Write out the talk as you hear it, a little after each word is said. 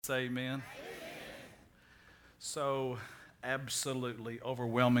Say amen. So absolutely,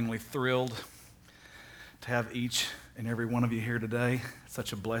 overwhelmingly thrilled to have each and every one of you here today. It's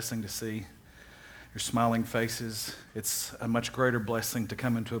such a blessing to see your smiling faces. It's a much greater blessing to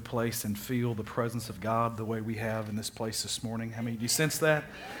come into a place and feel the presence of God the way we have in this place this morning. How many do you sense that?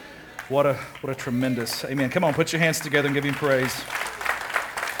 What a tremendous, amen. Come on, put your hands together and give him praise.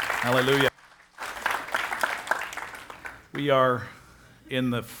 Hallelujah. We are in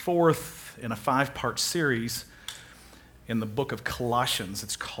the fourth in a 5-part series in the book of Colossians.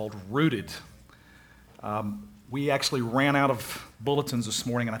 It's called Rooted. We actually ran out of bulletins this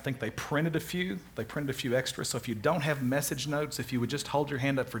morning, and I think they printed a few. They printed a few extras. So if you don't have message notes, if you would just hold your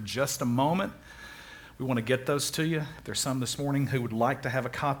hand up for just a moment, we want to get those to you. If there's some this morning who would like to have a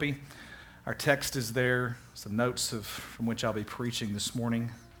copy, our text is there, some notes from which I'll be preaching this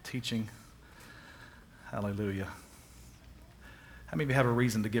morning, teaching. Hallelujah. How many of you have a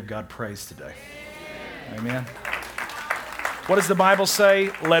reason to give God praise today? Amen. What does the Bible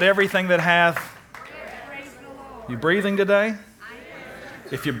say? Let everything that hath. You breathing today?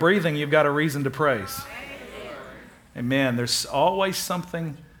 If you're breathing, you've got a reason to praise. Amen. There's always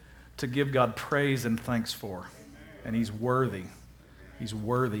something to give God praise and thanks for. And He's worthy. He's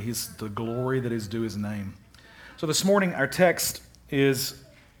worthy. He's the glory that is due His name. So this morning, our text is,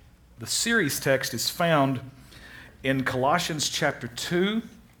 the series text is found in Colossians chapter 2,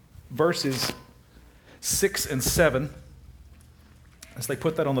 verses 6 and 7. As they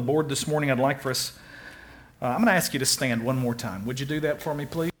put that on the board this morning, I'd like for us, I'm going to ask you to stand one more time. Would you do that for me,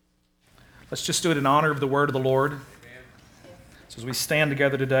 please? Let's just do it in honor of the word of the Lord. So as we stand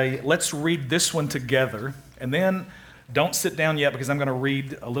together today, let's read this one together. And then don't sit down yet, because I'm going to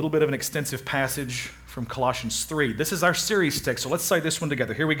read a little bit of an extensive passage from Colossians 3. This is our series text, so let's say this one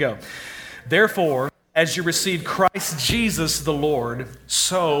together. Here we go. Therefore, as you receive Christ Jesus the Lord,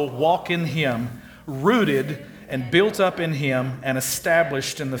 so walk in Him, rooted and built up in Him and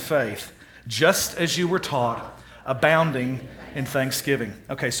established in the faith, just as you were taught, abounding in thanksgiving.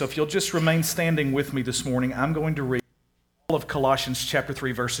 Okay, so if you'll just remain standing with me this morning, I'm going to read all of Colossians chapter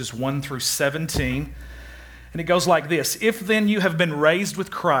 3, verses 1 through 17. And it goes like this. If then you have been raised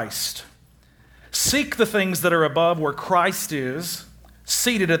with Christ, seek the things that are above where Christ is,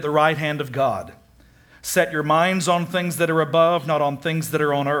 seated at the right hand of God. Set your minds on things that are above, not on things that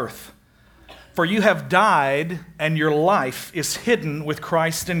are on earth. For you have died, and your life is hidden with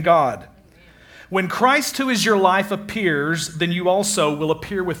Christ in God. When Christ, who is your life, appears, then you also will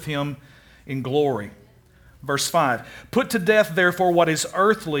appear with Him in glory. Verse 5, put to death, therefore, what is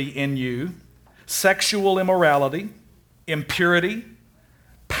earthly in you, sexual immorality, impurity,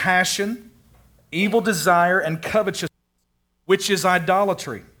 passion, evil desire, and covetousness, which is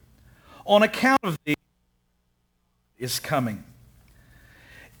idolatry. On account of these is coming.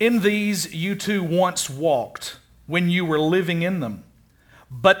 In these you too once walked when you were living in them.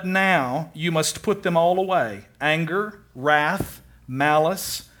 But now you must put them all away: anger, wrath,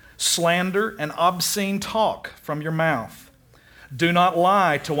 malice, slander, and obscene talk from your mouth. Do not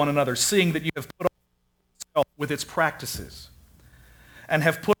lie to one another, seeing that you have put on yourself with its practices, and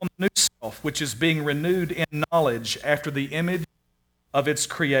have put on the new self, which is being renewed in knowledge after the image of its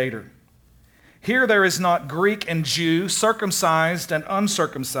Creator. Here there is not Greek and Jew, circumcised and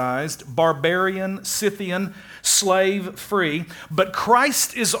uncircumcised, barbarian, Scythian, slave, free, but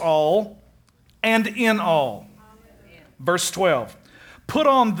Christ is all and in all. Amen. Verse 12, put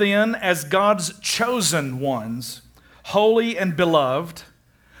on then as God's chosen ones, holy and beloved,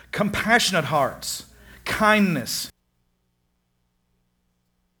 compassionate hearts, kindness,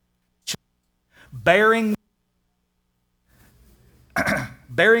 bearing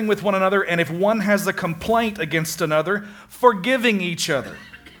with one another, and if one has a complaint against another, forgiving each other.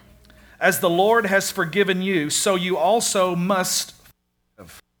 As the Lord has forgiven you, so you also must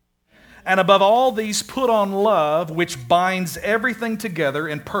forgive. And above all these, put on love, which binds everything together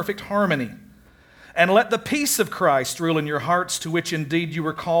in perfect harmony. And let the peace of Christ rule in your hearts, to which indeed you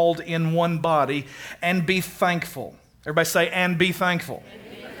were called in one body, and be thankful. Everybody say, and be thankful.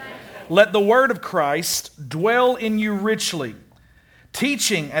 Let the word of Christ dwell in you richly,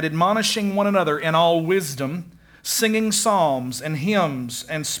 teaching and admonishing one another in all wisdom, singing psalms and hymns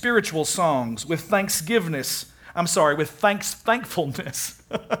and spiritual songs with thankfulness.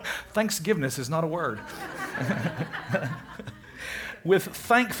 Thanksgiveness is not a word. With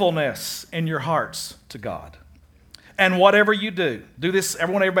thankfulness in your hearts to God. And whatever you do this. I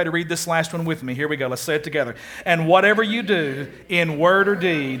want everybody to read this last one with me. Here we go. Let's say it together. And whatever you do in word or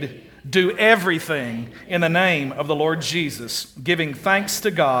deed, do everything in the name of the Lord Jesus, giving thanks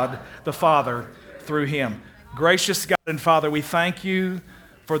to God the Father through Him. Gracious God and Father, we thank You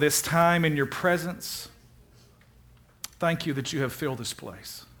for this time in your presence. Thank you that you have filled this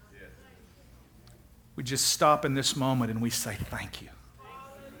place. We just stop in this moment and we say thank you.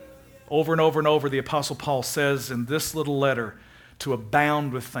 Over and over and over, the Apostle Paul says in this little letter to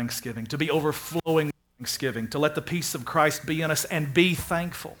abound with thanksgiving, to be overflowing with thanksgiving, to let the peace of Christ be in us and be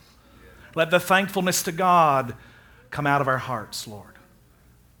thankful. Let the thankfulness to God come out of our hearts, Lord.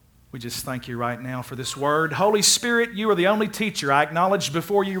 We just thank you right now for this word. Holy Spirit, you are the only teacher. I acknowledge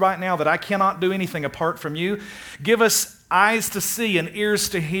before you right now that I cannot do anything apart from you. Give us eyes to see and ears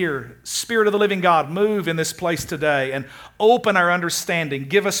to hear. Spirit of the living God, move in this place today and open our understanding.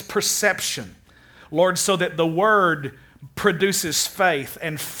 Give us perception, Lord, so that the word produces faith,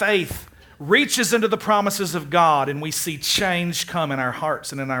 and faith reaches into the promises of God, and we see change come in our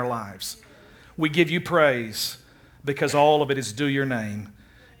hearts and in our lives. We give you praise because all of it is due your name.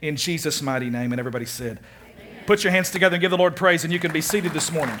 In Jesus' mighty name, and everybody said, amen. Put your hands together and give the Lord praise, and you can be seated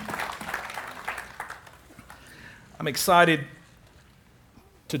this morning. I'm excited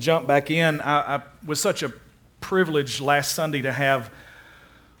to jump back in. I was such a privilege last Sunday to have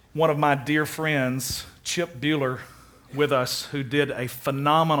one of my dear friends, Chip Bueller, with us, who did a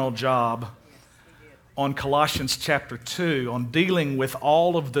phenomenal job on Colossians chapter 2, on dealing with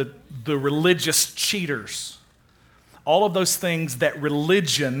all of the religious cheaters. All of those things that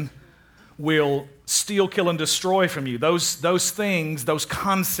religion will steal, kill, and destroy from you. Those things, those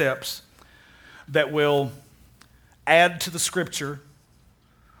concepts that will add to the Scripture,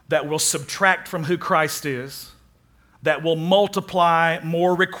 that will subtract from who Christ is, that will multiply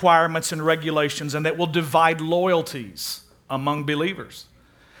more requirements and regulations, and that will divide loyalties among believers.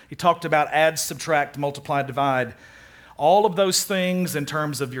 He talked about add, subtract, multiply, divide. All of those things in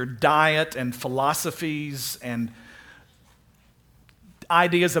terms of your diet and philosophies and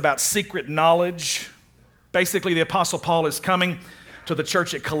ideas about secret knowledge. Basically, the Apostle Paul is coming to the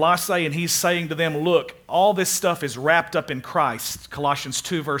church at Colossae, and he's saying to them, look, all this stuff is wrapped up in Christ. Colossians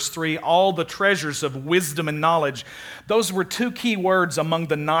 2, verse 3, all the treasures of wisdom and knowledge. Those were two key words among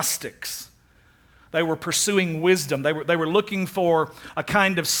the Gnostics. They were pursuing wisdom. They were looking for a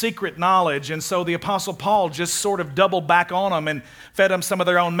kind of secret knowledge. And so the Apostle Paul just sort of doubled back on them and fed them some of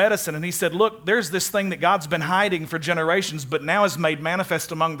their own medicine. And he said, look, there's this thing that God's been hiding for generations, but now is made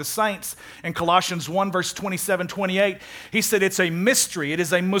manifest among the saints. In Colossians 1, verse 27, 28, he said it's a mystery. It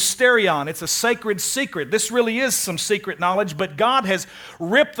is a mysterion. It's a sacred secret. This really is some secret knowledge, but God has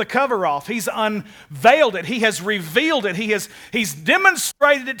ripped the cover off. He's unveiled it. He has revealed it. He's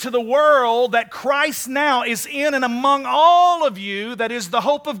demonstrated it to the world that Christ now is in and among all of you, that is the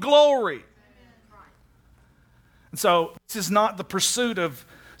hope of glory. And so this is not the pursuit of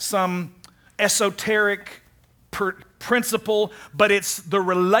some esoteric principle, but it's the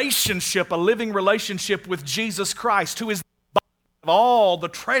relationship, a living relationship with Jesus Christ, who is the body of all the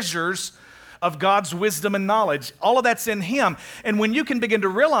treasures of God's wisdom and knowledge. All of that's in Him. And when you can begin to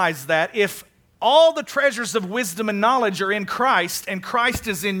realize that, if all the treasures of wisdom and knowledge are in Christ, and Christ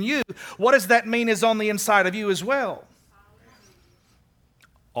is in you, what does that mean is on the inside of you as well?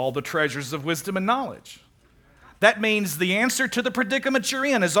 All the treasures of wisdom and knowledge. That means the answer to the predicament you're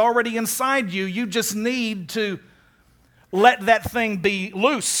in is already inside you. You just need to let that thing be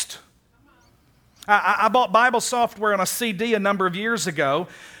loosed. I bought Bible software on a CD a number of years ago,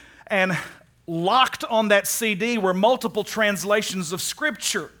 and locked on that CD were multiple translations of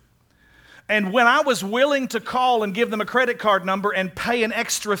Scripture. And when I was willing to call and give them a credit card number and pay an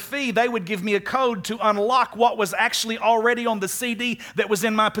extra fee, they would give me a code to unlock what was actually already on the CD that was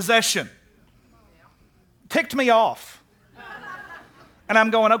in my possession. Ticked me off. And I'm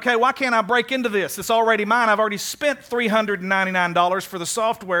going, okay, why can't I break into this? It's already mine. I've already spent $399 for the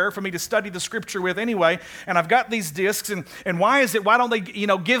software for me to study the Scripture with anyway, and I've got these discs, and why don't they,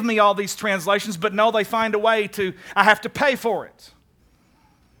 give me all these translations? But no, they find a way I have to pay for it.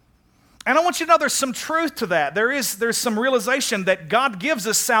 And I want you to know there's some truth to that. There's some realization that God gives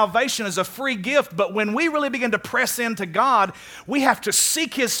us salvation as a free gift, but when we really begin to press into God, we have to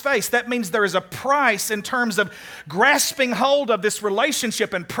seek His face. That means there is a price in terms of grasping hold of this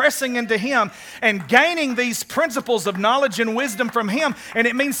relationship and pressing into Him and gaining these principles of knowledge and wisdom from Him. And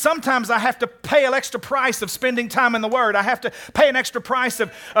it means sometimes I have to pay an extra price of spending time in the Word. I have to pay an extra price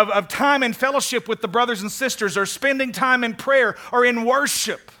of time in fellowship with the brothers and sisters, or spending time in prayer or in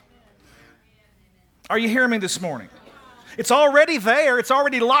worship. Are you hearing me this morning? It's already there. It's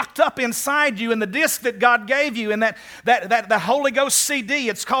already locked up inside you in the disc that God gave you, and that the Holy Ghost CD.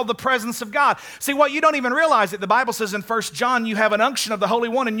 It's called the presence of God. See, what you don't even realize it, the Bible says in 1 John, you have an unction of the Holy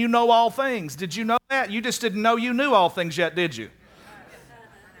One and you know all things. Did you know that? You just didn't know you knew all things yet, did you?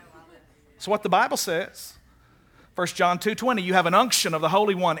 That's what the Bible says. 1 John 2:20, you have an unction of the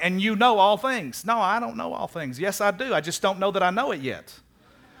Holy One, and you know all things. No, I don't know all things. Yes, I do. I just don't know that I know it yet.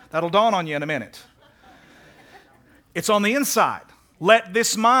 That'll dawn on you in a minute. It's on the inside. Let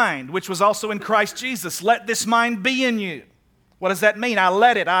this mind, which was also in Christ Jesus, let this mind be in you. What does that mean? I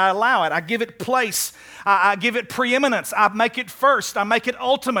let it, I allow it, I give it place, I give it preeminence, I make it first, I make it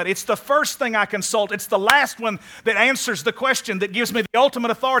ultimate. It's the first thing I consult. It's the last one that answers the question, that gives me the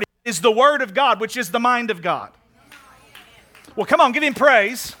ultimate authority. It is the Word of God, which is the mind of God. Well, come on, give Him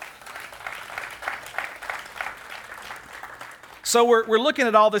praise. So we're looking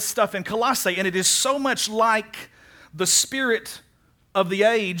at all this stuff in Colossae, and it is so much like the spirit of the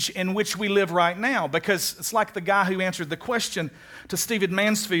age in which we live right now, because it's like the guy who answered the question to Stephen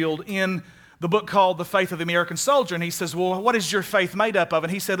Mansfield in the book called The Faith of the American Soldier, and he says, well, what is your faith made up of?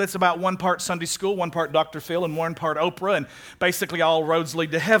 And he said, it's about one part Sunday school, one part Dr. Phil, and one part Oprah, and basically all roads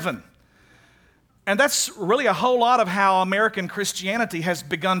lead to heaven. And that's really a whole lot of how American Christianity has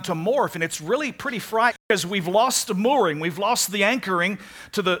begun to morph, and it's really pretty frightening because we've lost the mooring, we've lost the anchoring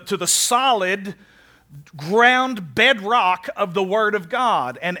to the solid ground bedrock of the Word of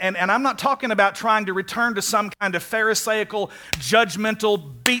God. And I'm not talking about trying to return to some kind of Pharisaical,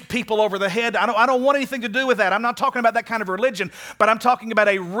 judgmental, beat people over the head. I don't want anything to do with that. I'm not talking about that kind of religion, but I'm talking about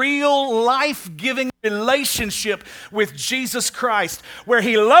a real life-giving relationship with Jesus Christ, where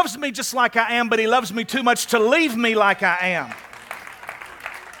He loves me just like I am, but He loves me too much to leave me like I am.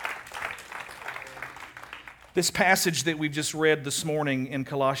 This passage that we've just read this morning in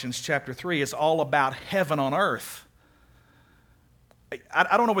Colossians chapter 3 is all about heaven on earth.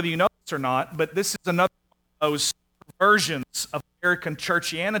 I don't know whether you know this or not, but this is another of those versions of American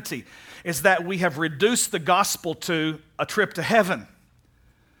churchianity, is that we have reduced the gospel to a trip to heaven.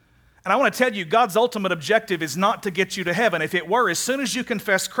 And I want to tell you, God's ultimate objective is not to get you to heaven. If it were, as soon as you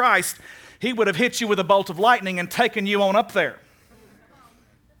confess Christ, He would have hit you with a bolt of lightning and taken you on up there.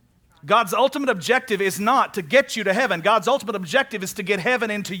 God's ultimate objective is not to get you to heaven. God's ultimate objective is to get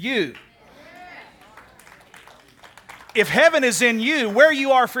heaven into you. If heaven is in you, where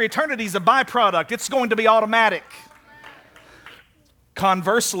you are for eternity is a byproduct. It's going to be automatic.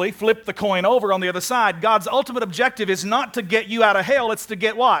 Conversely, flip the coin over on the other side. God's ultimate objective is not to get you out of hell. It's to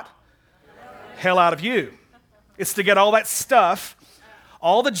get what? Hell out of you. It's to get all that stuff,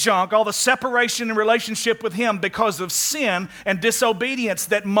 all the junk, all the separation in relationship with Him because of sin and disobedience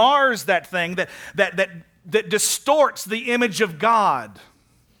that mars that thing, that distorts the image of God.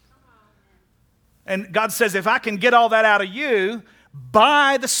 And God says, if I can get all that out of you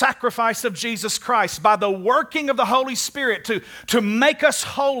by the sacrifice of Jesus Christ, by the working of the Holy Spirit to make us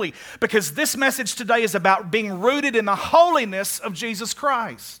holy, because this message today is about being rooted in the holiness of Jesus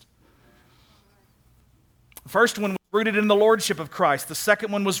Christ. The first one was rooted in the lordship of Christ. The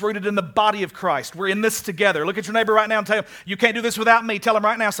second one was rooted in the body of Christ. We're in this together. Look at your neighbor right now and tell him, you can't do this without me. Tell him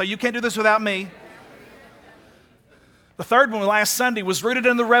right now, say, you can't do this without me. The third one last Sunday was rooted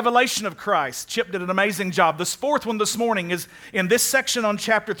in the revelation of Christ. Chip did an amazing job. This fourth one this morning is in this section on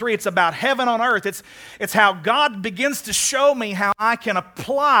chapter 3. It's about heaven on earth. It's how God begins to show me how I can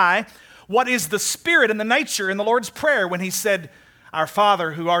apply what is the spirit and the nature in the Lord's Prayer when He said, Our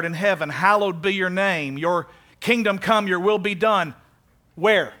Father who art in heaven, hallowed be your name. Your kingdom come, your will be done.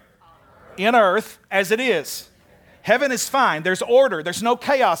 Where? In earth as it is. Heaven is fine. There's order. There's no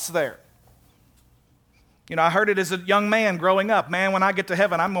chaos there. You know, I heard it as a young man growing up. Man, when I get to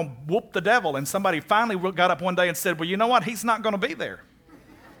heaven, I'm going to whoop the devil. And somebody finally got up one day and said, well, you know what? He's not going to be there.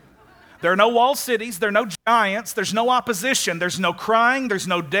 There are no walled cities. There are no giants. There's no opposition. There's no crying. There's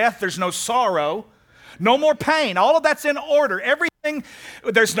no death. There's no sorrow. No more pain. All of that's in order. Everything,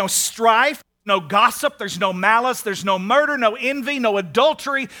 there's no strife, no gossip. There's no malice. There's no murder, no envy, no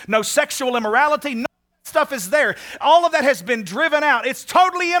adultery, no sexual immorality. None of that stuff is there. All of that has been driven out. It's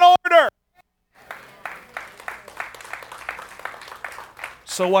totally in order.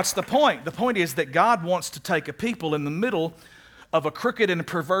 So what's the point? The point is that God wants to take a people in the middle of a crooked and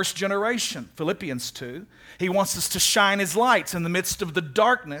perverse generation. Philippians 2. He wants us to shine His lights in the midst of the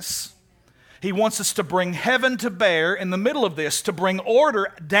darkness. He wants us to bring heaven to bear in the middle of this, to bring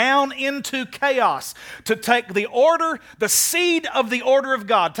order down into chaos, to take the order, the seed of the order of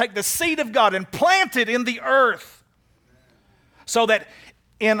God, take the seed of God and plant it in the earth so that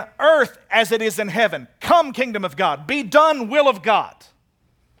in earth as it is in heaven, come kingdom of God, be done will of God.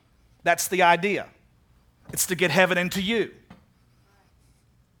 That's the idea. It's to get heaven into you.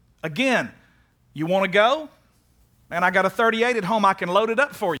 Again, you want to go? Man, I got a 38 at home. I can load it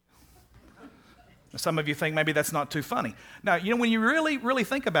up for you. Some of you think maybe that's not too funny. Now, you know, when you really, really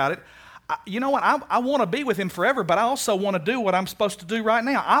think about it, you know what? I want to be with Him forever, but I also want to do what I'm supposed to do right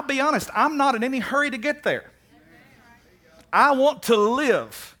now. I'll be honest, I'm not in any hurry to get there. I want to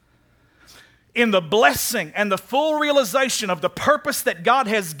live in the blessing and the full realization of the purpose that God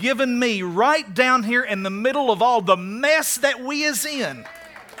has given me right down here in the middle of all the mess that we is in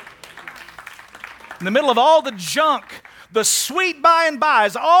the middle of all the junk. The sweet by and by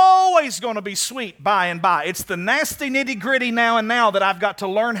is always going to be sweet by and by. It's the nasty nitty-gritty now and now that I've got to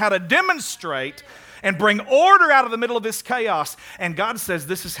learn how to demonstrate and bring order out of the middle of this chaos. And God says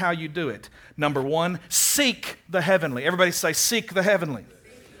this is how you do it. Number one, seek the heavenly. Everybody say, seek the heavenly.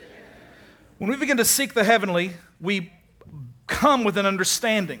 When we begin to seek the heavenly, we come with an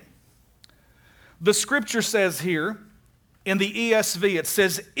understanding. The scripture says here, in the ESV, it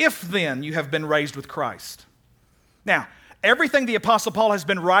says, if then you have been raised with Christ. Now, everything the Apostle Paul has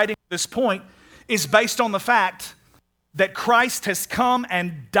been writing at this point is based on the fact that Christ has come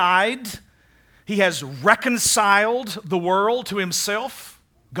and died. He has reconciled the world to himself.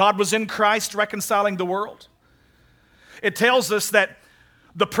 God was in Christ reconciling the world. It tells us that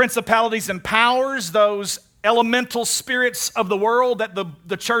the principalities and powers, those elemental spirits of the world that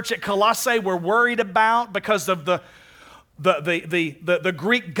the church at Colossae were worried about because of the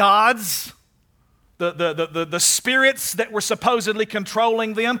Greek gods, the spirits that were supposedly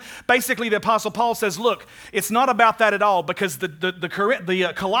controlling them. Basically, the Apostle Paul says, look, it's not about that at all, because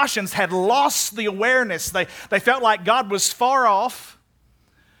the Colossians had lost the awareness. They felt like God was far off,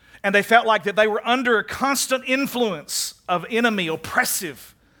 and they felt like that they were under a constant influence of enemy,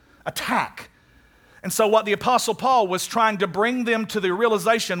 oppressive attack. And so what the Apostle Paul was trying to bring them to the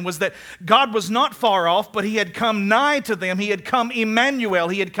realization was that God was not far off, but he had come nigh to them. He had come Emmanuel.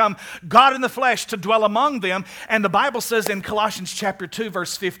 He had come God in the flesh to dwell among them. And the Bible says in Colossians chapter 2,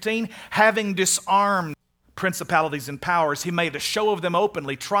 verse 15, having disarmed principalities and powers, he made a show of them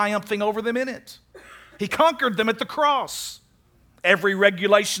openly, triumphing over them in it. He conquered them at the cross. Every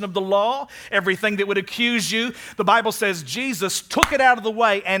regulation of the law, everything that would accuse you, the Bible says Jesus took it out of the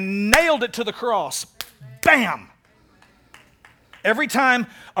way and nailed it to the cross. Bam! Every time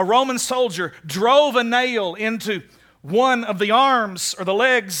a Roman soldier drove a nail into one of the arms or the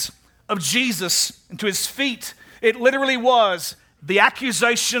legs of Jesus, into his feet, it literally was the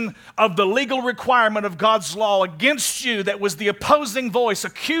accusation of the legal requirement of God's law against you that was the opposing voice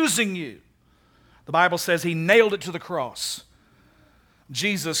accusing you. The Bible says he nailed it to the cross.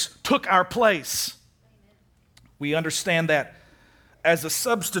 Jesus took our place. We understand that as a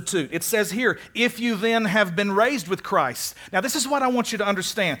substitute. It says here, if you then have been raised with Christ. Now, this is what I want you to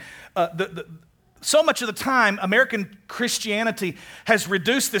understand. So much of the time, American Christianity has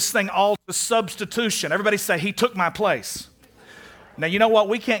reduced this thing all to substitution. Everybody say, he took my place. Now, you know what?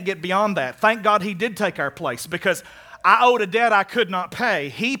 We can't get beyond that. Thank God he did take our place, because I owed a debt I could not pay.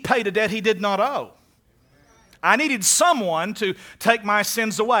 He paid a debt he did not owe. I needed someone to take my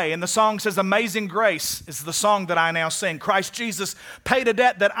sins away. And the song says, Amazing Grace is the song that I now sing. Christ Jesus paid a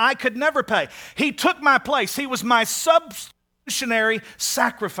debt that I could never pay. He took my place. He was my substitutionary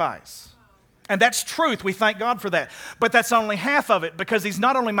sacrifice. And that's truth. We thank God for that. But that's only half of it, because he's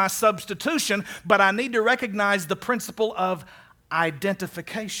not only my substitution, but I need to recognize the principle of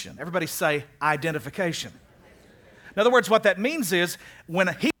identification. Everybody say identification. In other words, what that means is when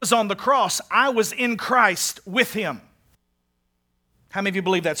he was on the cross, I was in Christ with him. How many of you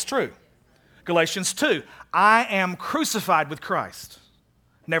believe that's true? Galatians 2, I am crucified with Christ.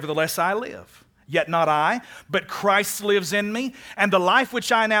 Nevertheless, I live. Yet not I, but Christ lives in me. And the life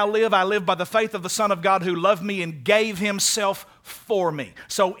which I now live, I live by the faith of the Son of God who loved me and gave himself for me.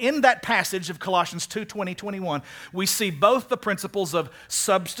 So in that passage of Colossians 2, 20, 21, we see both the principles of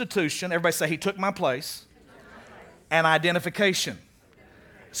substitution. Everybody say, he took my place. And identification.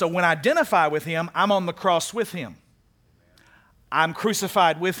 So when I identify with him, I'm on the cross with him. I'm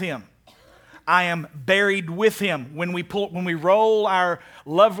crucified with him. I am buried with him when we roll our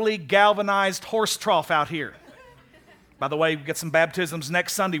lovely galvanized horse trough out here. By the way, we get some baptisms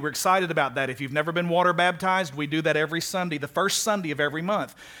next Sunday. We're excited about that. If you've never been water baptized, we do that every Sunday, the first Sunday of every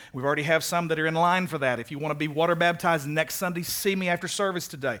month. We already have some that are in line for that. If you want to be water baptized next Sunday, see me after service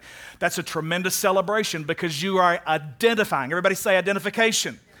today. That's a tremendous celebration, because you are identifying. Everybody say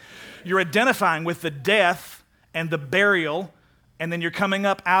identification. You're identifying with the death and the burial, and then you're coming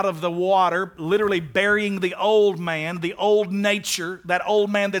up out of the water, literally burying the old man, the old nature, that old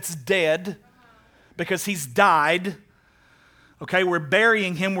man that's dead because he's died. Okay, we're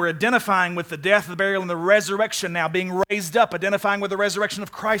burying him. We're identifying with the death, the burial, and the resurrection now, being raised up, identifying with the resurrection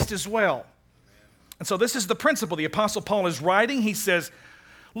of Christ as well. And so this is the principle the Apostle Paul is writing. He says,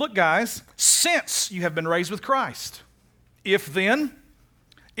 look, guys, since you have been raised with Christ, if then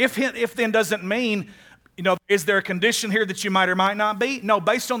doesn't mean, is there a condition here that you might or might not be? No,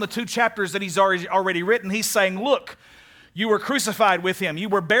 based on the 2 chapters that he's already written, he's saying, look, You were crucified with him. You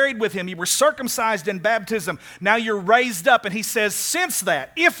were buried with him. You were circumcised in baptism. Now you're raised up. And he says, since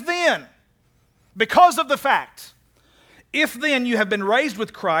that, if then, because of the fact, if then you have been raised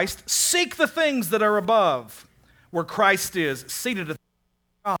with Christ, seek the things that are above, where Christ is, seated at the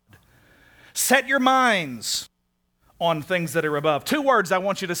right hand of God. Set your minds on things that are above. 2 words I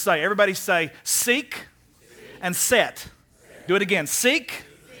want you to say. Everybody say, seek and set. Do it again. Seek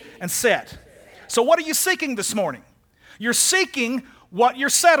and set. So what are you seeking this morning? You're seeking what you're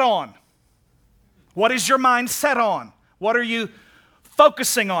set on. What is your mind set on? What are you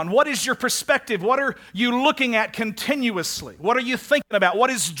focusing on? What is your perspective? What are you looking at continuously? What are you thinking about?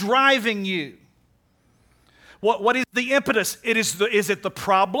 What is driving you? What is the impetus? Is it the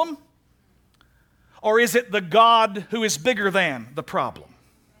problem? Or is it the God who is bigger than the problem?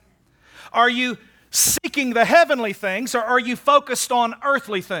 Are you seeking the heavenly things, or are you focused on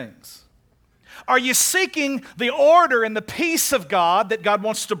earthly things? Are you seeking the order and the peace of God that God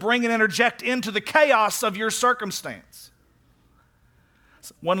wants to bring and interject into the chaos of your circumstance?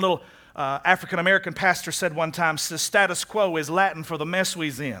 One little African-American pastor said one time, status quo is Latin for the mess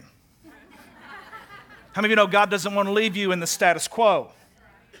we's in. How many of you know God doesn't want to leave you in the status quo,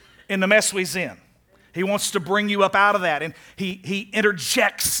 in the mess we's in? He wants to bring you up out of that, and he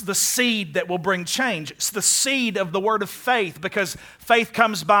interjects the seed that will bring change. It's the seed of the word of faith, because faith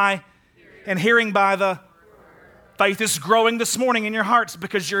comes by and hearing by the faith is growing this morning in your hearts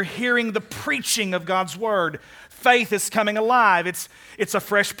because you're hearing the preaching of God's word. Faith is coming alive. It's a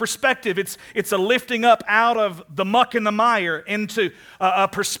fresh perspective. It's a lifting up out of the muck and the mire into a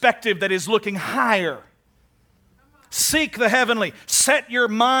perspective that is looking higher. Seek the heavenly. Set your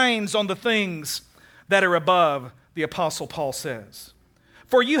minds on the things that are above, the Apostle Paul says.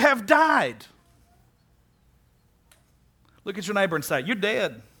 For you have died. Look at your neighbor and say, you're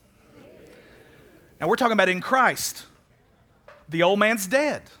dead. Now we're talking about in Christ. The old man's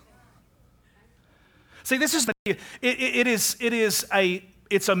dead. See, this is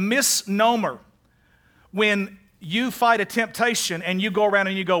it's a misnomer when you fight a temptation and you go around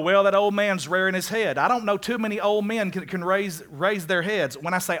and you go, well, that old man's rearing his head. I don't know too many old men can raise their heads.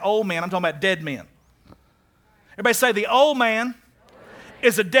 When I say old man, I'm talking about dead men. Everybody say the old man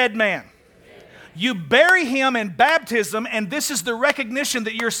is a dead man. You bury him in baptism, and this is the recognition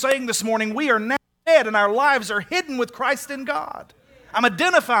that you're saying this morning, we are now dead and our lives are hidden with Christ in God. I'm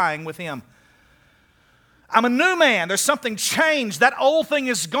identifying with him. I'm a new man. There's something changed. That old thing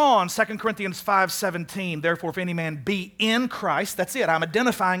is gone. 2 Corinthians 5:17. Therefore, if any man be in Christ, that's it. I'm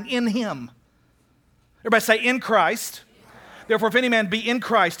identifying in him. Everybody say in Christ. Therefore, if any man be in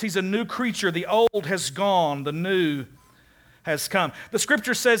Christ, he's a new creature. The old has gone. The new has come. The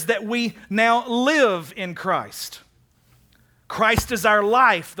scripture says that we now live in Christ. Christ is our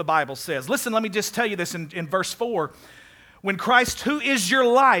life, the Bible says. Listen, let me just tell you this in verse 4. When Christ, who is your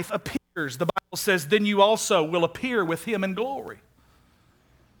life, appears, the Bible says, then you also will appear with him in glory.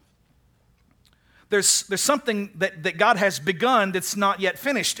 There's something that God has begun that's not yet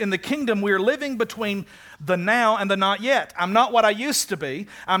finished. In the kingdom, we're living between the now and the not yet. I'm not what I used to be.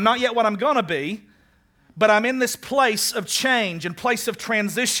 I'm not yet what I'm going to be. But I'm in this place of change and place of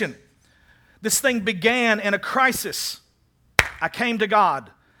transition. This thing began in a crisis. I came to God.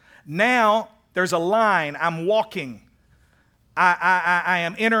 Now there's a line. I'm walking. I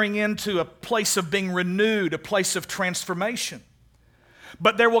am entering into a place of being renewed, a place of transformation.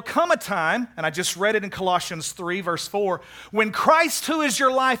 But there will come a time, and I just read it in Colossians 3, verse 4, when Christ, who is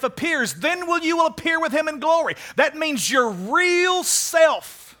your life, appears, then you will appear with him in glory. That means your real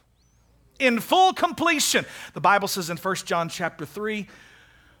self in full completion. The Bible says in 1 John chapter 3,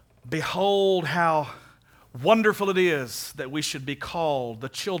 behold how wonderful it is that we should be called the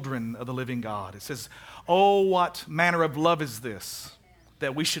children of the living God. It says, oh, what manner of love is this,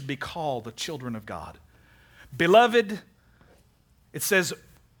 that we should be called the children of God. Beloved, it says,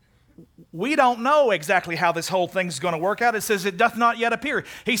 we don't know exactly how this whole thing's going to work out. It says, it doth not yet appear.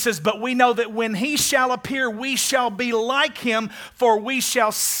 He says, but we know that when he shall appear, we shall be like him, for we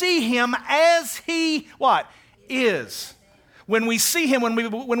shall see him as he, what? Is. When we see him,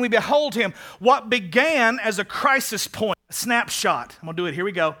 when we behold him, what began as a crisis point, a snapshot. I'm going to do it. Here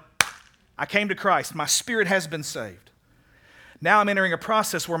we go. I came to Christ. My spirit has been saved. Now I'm entering a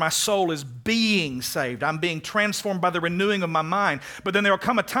process where my soul is being saved. I'm being transformed by the renewing of my mind. But then there will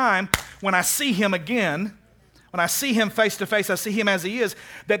come a time when I see him again, when I see him face to face, I see him as he is,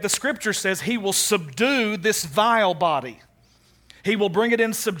 that the scripture says he will subdue this vile body. He will bring it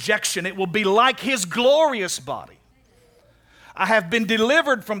in subjection. It will be like his glorious body. I have been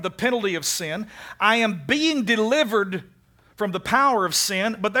delivered from the penalty of sin. I am being delivered from the power of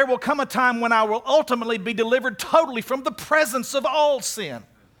sin, but there will come a time when I will ultimately be delivered totally from the presence of all sin.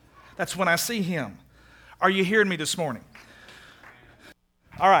 That's when I see him. Are you hearing me this morning?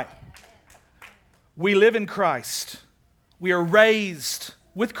 All right. We live in Christ. We are raised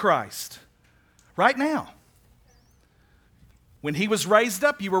with Christ right now. When he was raised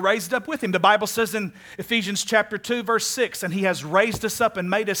up, you were raised up with him. The Bible says in Ephesians chapter 2, verse 6, and he has raised us up and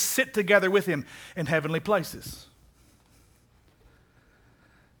made us sit together with him in heavenly places.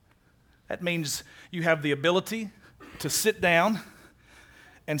 That means you have the ability to sit down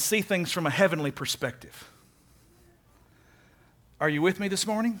and see things from a heavenly perspective. Are you with me this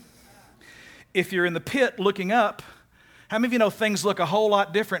morning? If you're in the pit looking up, how many of you know things look a whole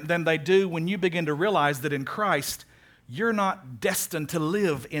lot different than they do when you begin to realize that in Christ, you're not destined to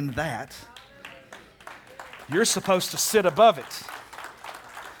live in that. You're supposed to sit above it.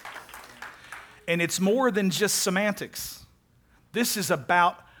 And it's more than just semantics. This is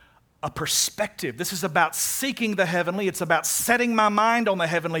about a perspective. This is about seeking the heavenly. It's about setting my mind on the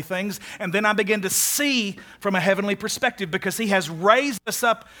heavenly things. And then I begin to see from a heavenly perspective because he has raised us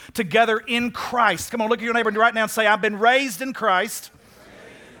up together in Christ. Come on, look at your neighbor right now and say, I've been raised in Christ.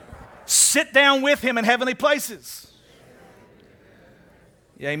 Sit down with him in heavenly places.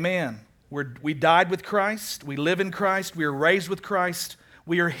 Amen. We died with Christ. We live in Christ. We are raised with Christ.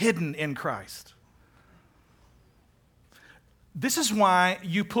 We are hidden in Christ. This is why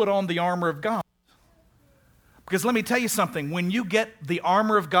you put on the armor of God. Because let me tell you something. When you get the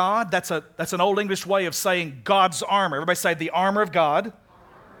armor of God, that's an old English way of saying God's armor. Everybody say the armor of God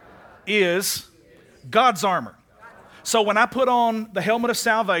is God's armor. So when I put on the helmet of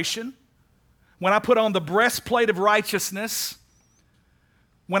salvation, when I put on the breastplate of righteousness,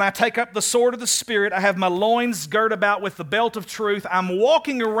 when I take up the sword of the Spirit, I have my loins girt about with the belt of truth. I'm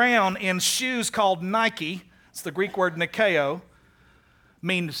walking around in shoes called Nike. It's the Greek word Nikeo.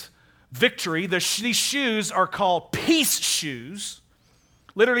 Means victory. These shoes are called peace shoes.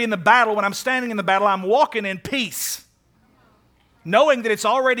 Literally in the battle, when I'm standing in the battle, I'm walking in peace. Knowing that it's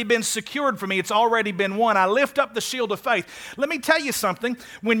already been secured for me, it's already been won. I lift up the shield of faith. Let me tell you something.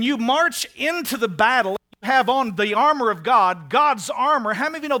 When you march into the battle, have on the armor of God, God's armor. How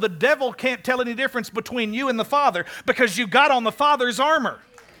many of you know the devil can't tell any difference between you and the Father because you got on the Father's armor?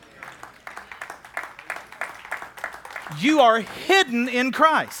 You are hidden in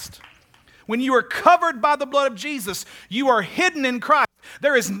Christ. When you are covered by the blood of Jesus, you are hidden in Christ.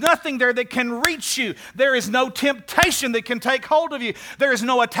 There is nothing there that can reach you. There is no temptation that can take hold of you. There is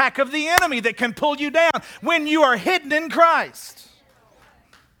no attack of the enemy that can pull you down when you are hidden in Christ.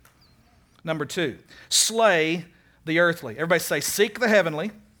 Number 2, slay the earthly. Everybody say, seek the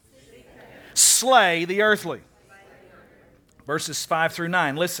heavenly, slay the earthly. Verses 5 through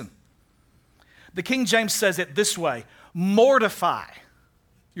 9, listen. The King James says it this way, mortify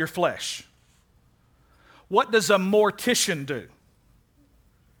your flesh. What does a mortician do?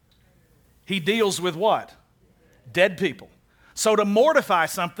 He deals with what? Dead people. So to mortify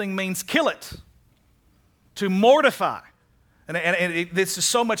something means kill it. To mortify. And this is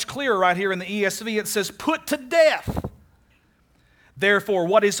so much clearer right here in the ESV. It says, put to death. Therefore,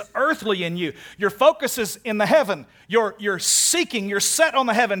 what is earthly in you? Your focus is in the heaven. You're seeking, you're set on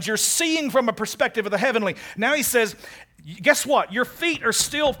the heavens. You're seeing from a perspective of the heavenly. Now he says, guess what? Your feet are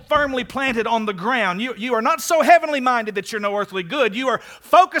still firmly planted on the ground. You are not so heavenly minded that you're no earthly good. You are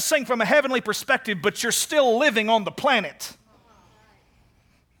focusing from a heavenly perspective, but you're still living on the planet.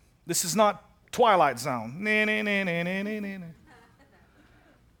 This is not Twilight Zone.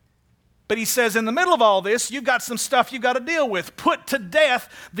 But he says in the middle of all this, you've got some stuff you've got to deal with. Put to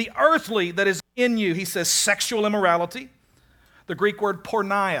death the earthly that is in you. He says sexual immorality. The Greek word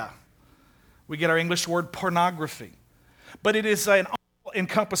porneia. We get our English word pornography. But it is an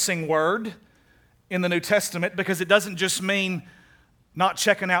all-encompassing word in the New Testament because it doesn't just mean not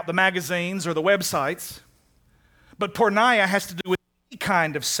checking out the magazines or the websites. But porneia has to do with any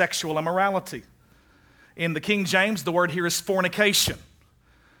kind of sexual immorality. In the King James, the word here is fornication.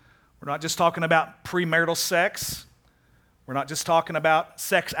 We're not just talking about premarital sex. We're not just talking about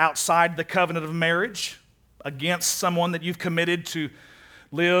sex outside the covenant of marriage against someone that you've committed to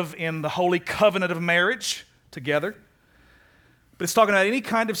live in the holy covenant of marriage together. But it's talking about any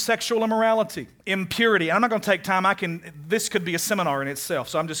kind of sexual immorality, impurity. And I'm not going to take time. This could be a seminar in itself,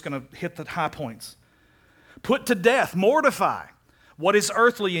 so I'm just going to hit the high points. Put to death, mortify. What is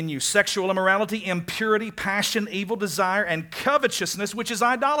earthly in you? Sexual immorality, impurity, passion, evil desire, and covetousness, which is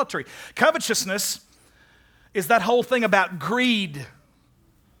idolatry. Covetousness is that whole thing about greed.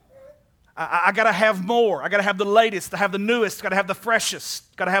 I got to have more. I got to have the latest. I have the newest. Got to have the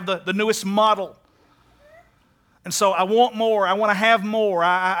freshest. Got to have the newest model. And so I want more. I want to have more.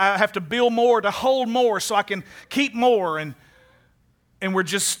 I have to build more to hold more so I can keep more. And we're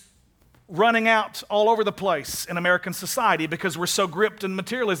just running out all over the place in American society because we're so gripped in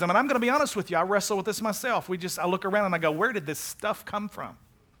materialism. And I'm going to be honest with you, I wrestle with this myself. I look around and I go, where did this stuff come from?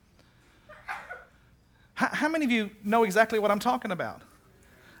 How many of you know exactly what I'm talking about?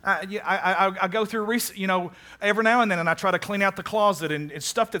 I go through, every now and then, and I try to clean out the closet, and it's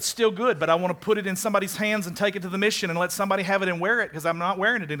stuff that's still good, but I want to put it in somebody's hands and take it to the mission and let somebody have it and wear it because I'm not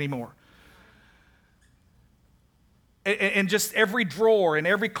wearing it anymore. And just every drawer and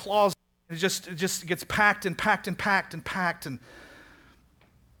every closet, it just gets packed and packed and packed and packed.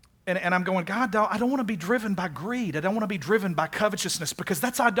 And I'm going, God, I don't want to be driven by greed. I don't want to be driven by covetousness because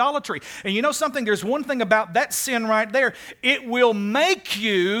that's idolatry. And you know something? There's one thing about that sin right there. It will make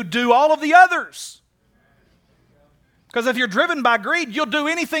you do all of the others. Because if you're driven by greed, you'll do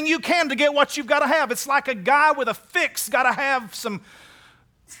anything you can to get what you've got to have. It's like a guy with a fix got to have some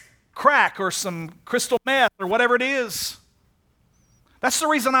crack or some crystal meth or whatever it is. That's the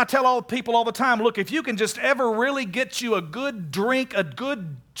reason I tell all people all the time, look, if you can just ever really get you a good drink,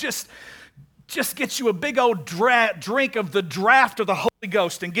 just get you a big old drink of the draft of the Holy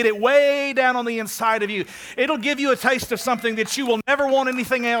Ghost and get it way down on the inside of you, it'll give you a taste of something that you will never want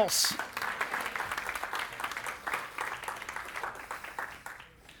anything else.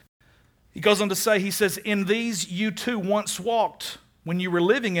 He goes on to say, he says, in these you too once walked when you were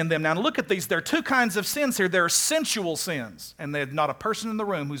living in them. Now look at these. There are two kinds of sins here. There are sensual sins, and there's not a person in the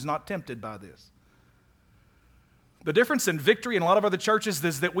room who's not tempted by this. The difference in Victory and a lot of other churches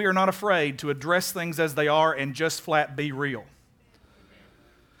is that we are not afraid to address things as they are and just flat be real.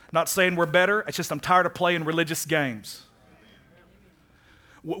 Not saying we're better, it's just I'm tired of playing religious games.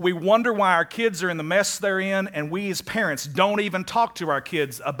 We wonder why our kids are in the mess they're in, and we as parents don't even talk to our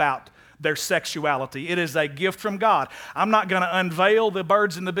kids about their sexuality. It is a gift from God. I'm not going to unveil the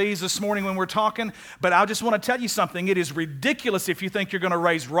birds and the bees this morning when we're talking, but I just want to tell you something. It is ridiculous if you think you're going to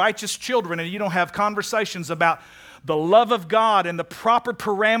raise righteous children and you don't have conversations about the love of God and the proper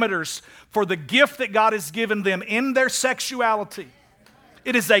parameters for the gift that God has given them in their sexuality.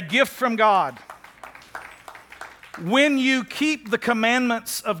 It is a gift from God. When you keep the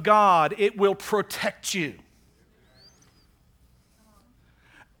commandments of God, it will protect you.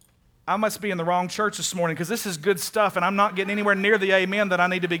 I must be in the wrong church this morning because this is good stuff and I'm not getting anywhere near the amen that I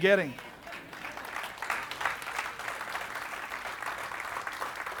need to be getting.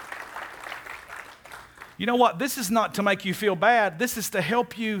 You know what? This is not to make you feel bad. This is to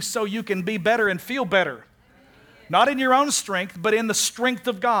help you so you can be better and feel better. Not in your own strength, but in the strength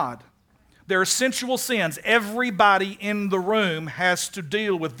of God. There are sensual sins. Everybody in the room has to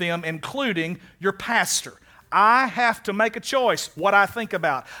deal with them, including your pastor. I have to make a choice what I think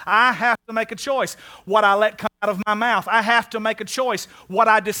about. I have to make a choice what I let come out of my mouth. I have to make a choice what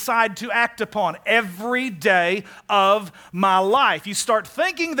I decide to act upon every day of my life. You start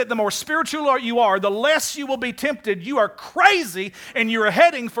thinking that the more spiritual you are, the less you will be tempted. You are crazy and you're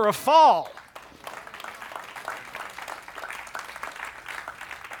heading for a fall.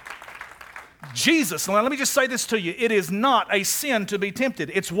 Jesus, let me just say this to you. It is not a sin to be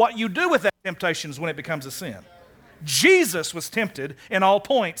tempted. It's what you do with that temptation is when it becomes a sin. Jesus was tempted in all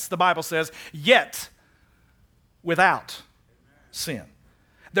points, the Bible says, yet without sin.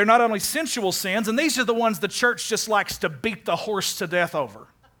 They're not only sensual sins, and these are the ones the church just likes to beat the horse to death over.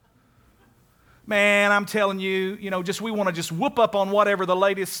 Man, I'm telling you, we want to just whoop up on whatever the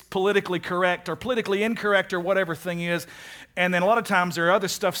latest politically correct or politically incorrect or whatever thing is. And then a lot of times there are other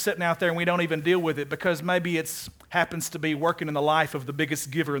stuff sitting out there and we don't even deal with it because maybe it happens to be working in the life of the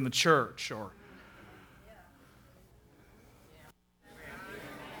biggest giver in the church.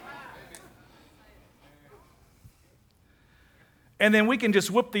 And then we can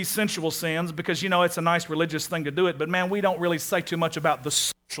just whoop these sensual sins because, it's a nice religious thing to do it. But man, we don't really say too much about the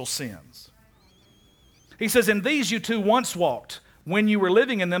social sins. He says, in these you too once walked when you were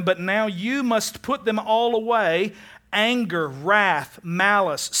living in them, but now you must put them all away. Anger, wrath,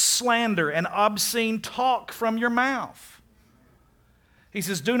 malice, slander, and obscene talk from your mouth. He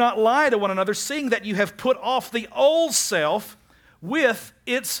says, do not lie to one another, seeing that you have put off the old self with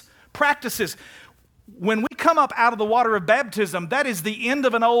its practices. When we come up out of the water of baptism, that is the end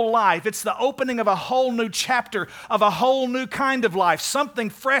of an old life. It's the opening of a whole new chapter, of a whole new kind of life. Something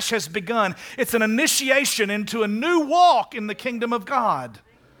fresh has begun. It's an initiation into a new walk in the kingdom of God.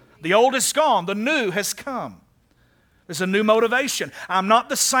 The old is gone. The new has come. There's a new motivation. I'm not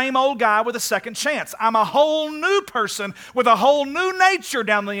the same old guy with a second chance. I'm a whole new person with a whole new nature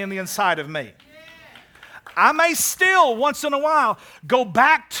down in the inside of me. I may still, once in a while, go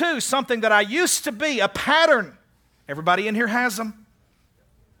back to something that I used to be, a pattern. Everybody in here has them.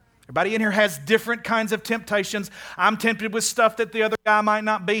 Everybody in here has different kinds of temptations. I'm tempted with stuff that the other guy might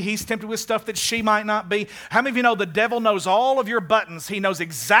not be. He's tempted with stuff that she might not be. How many of you know the devil knows all of your buttons? He knows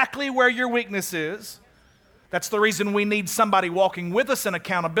exactly where your weakness is. That's the reason we need somebody walking with us in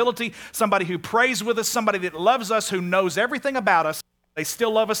accountability, somebody who prays with us, somebody that loves us, who knows everything about us. They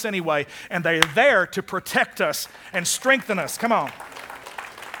still love us anyway, and they're there to protect us and strengthen us. Come on.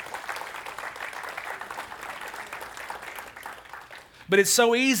 But it's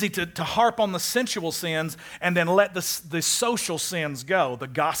so easy to harp on the sensual sins and then let the social sins go, the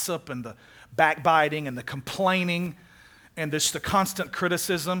gossip and the backbiting and the complaining and the constant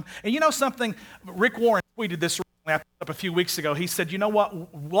criticism. And you know something? Rick Warren tweeted this up a few weeks ago. He said, you know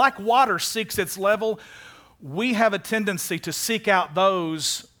what? Like water seeks its level, we have a tendency to seek out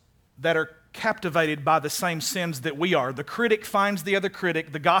those that are captivated by the same sins that we are. The critic finds the other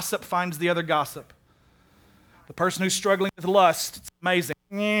critic. The gossip finds the other gossip. The person who's struggling with lust, it's amazing.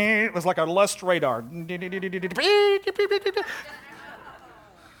 It was like a lust radar.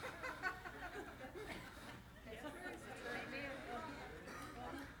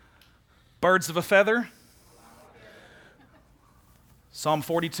 Birds of a feather. Psalm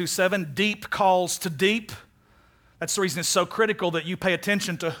 42:7, deep calls to deep. That's the reason it's so critical that you pay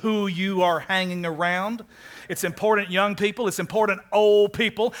attention to who you are hanging around. It's important, young people. It's important, old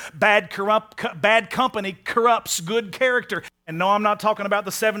people. Bad company corrupts good character. And no, I'm not talking about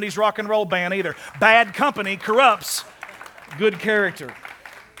the 70s rock and roll band either. Bad company corrupts good character.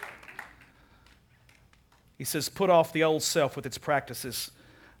 He says, put off the old self with its practices.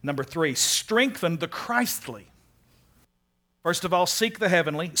 Number 3, strengthen the Christly. First of all, seek the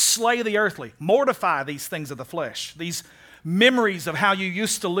heavenly, slay the earthly, mortify these things of the flesh, these memories of how you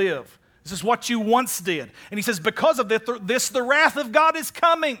used to live. This is what you once did. And he says, because of this, the wrath of God is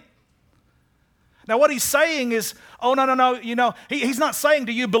coming. Now what he's saying is, oh, no, you know, he's not saying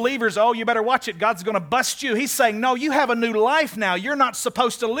to you believers, oh, you better watch it, God's going to bust you. He's saying, no, you have a new life now. You're not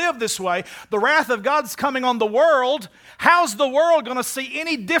supposed to live this way. The wrath of God's coming on the world. How's the world going to see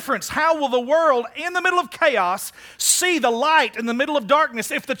any difference? How will the world, in the middle of chaos, see the light in the middle of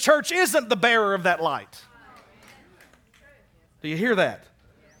darkness if the church isn't the bearer of that light? Do you hear that?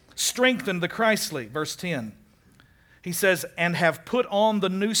 Strengthen the Christly, verse 10. He says, and have put on the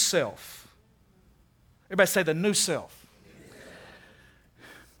new self. Everybody say the new self.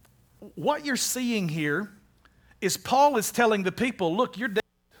 What you're seeing here is Paul is telling the people, look, you're dead.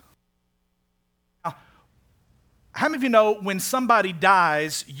 Now, how many of you know when somebody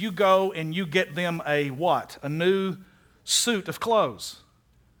dies, you go and you get them a what? A new suit of clothes.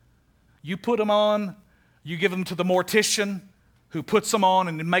 You put them on, you give them to the mortician who puts them on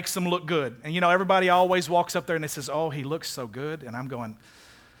and makes them look good. And you know, everybody always walks up there and they says, oh, he looks so good. And I'm going,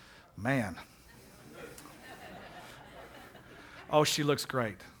 man. Oh, she looks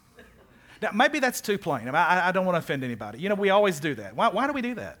great. Now, maybe that's too plain. I don't want to offend anybody. You know, we always do that. Why do we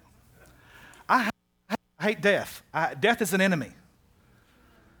do that? I hate death. Death is an enemy.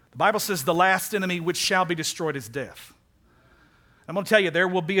 The Bible says the last enemy which shall be destroyed is death. I'm going to tell you, there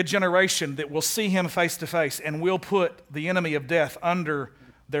will be a generation that will see him face to face and will put the enemy of death under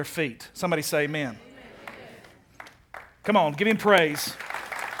their feet. Somebody say amen. Come on, give him praise.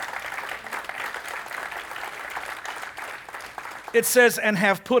 It says, and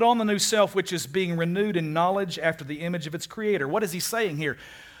have put on the new self, which is being renewed in knowledge after the image of its creator. What is he saying here?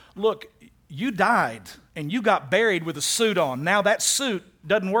 Look, you died and you got buried with a suit on. Now that suit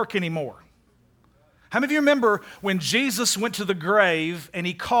doesn't work anymore. How many of you remember when Jesus went to the grave and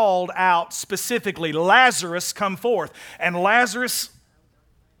he called out specifically, Lazarus, come forth? And Lazarus,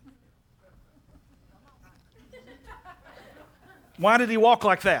 why did he walk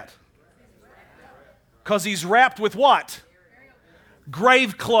like that? Because he's wrapped with what?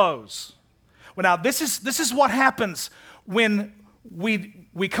 Grave clothes. Well, now this is what happens when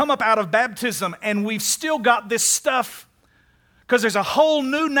we come up out of baptism and we've still got this stuff, because there's a whole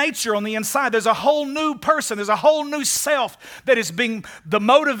new nature on the inside. There's a whole new person. There's a whole new self that is being the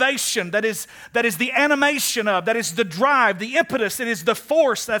motivation, that is the animation of, that is the drive, the impetus, it is the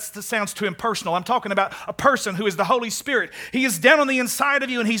force. That sounds too impersonal. I'm talking about a person who is the Holy Spirit. He is down on the inside of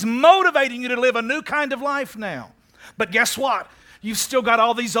you and he's motivating you to live a new kind of life now. But guess what? You've still got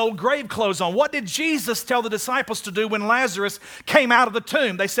all these old grave clothes on. What did Jesus tell the disciples to do when Lazarus came out of the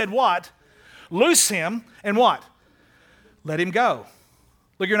tomb? They said what? Loose him and what? Let him go.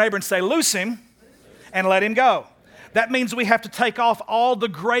 Look at your neighbor and say, loose him and let him go. That means we have to take off all the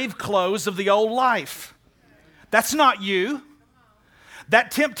grave clothes of the old life. That's not you.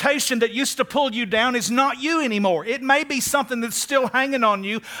 That temptation that used to pull you down is not you anymore. It may be something that's still hanging on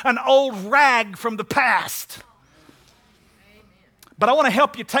you, an old rag from the past. But I want to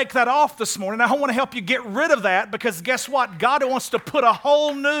help you take that off this morning. I want to help you get rid of that, because guess what? God wants to put a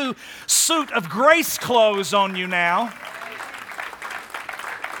whole new suit of grace clothes on you now.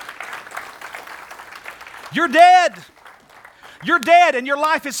 You're dead. You're dead, and your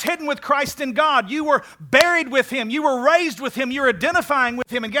life is hidden with Christ in God. You were buried with Him. You were raised with Him. You're identifying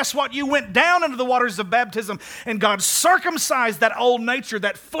with Him. And guess what? You went down into the waters of baptism, and God circumcised that old nature,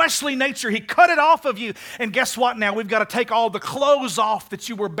 that fleshly nature. He cut it off of you. And guess what now? We've got to take all the clothes off that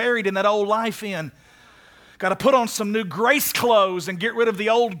you were buried in that old life in. Got to put on some new grace clothes and get rid of the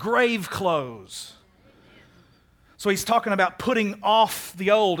old grave clothes. So he's talking about putting off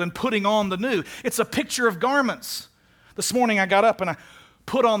the old and putting on the new. It's a picture of garments. This morning I got up and I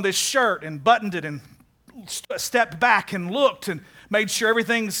put on this shirt and buttoned it and stepped back and looked and made sure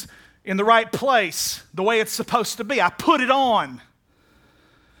everything's in the right place, the way it's supposed to be. I put it on.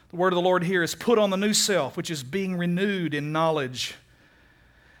 The word of the Lord here is put on the new self, which is being renewed in knowledge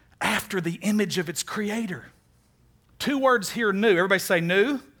after the image of its creator. Two words here, new. Everybody say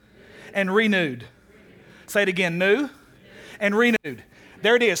new and renewed. Say it again, new and renewed.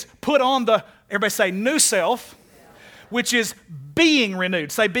 There it is. Put on the, everybody say new self, which is being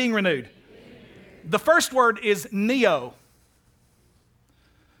renewed. Say being renewed. The first word is neo.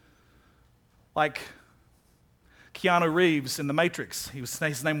 Like Keanu Reeves in The Matrix.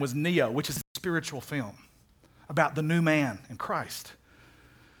 His name was Neo, which is a spiritual film about the new man in Christ,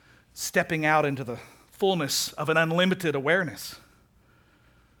 stepping out into the fullness of an unlimited awareness.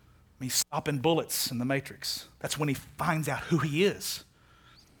 He's stopping bullets in The Matrix. That's when he finds out who he is.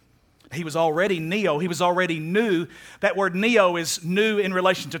 He was already neo. He was already new. That word neo is new in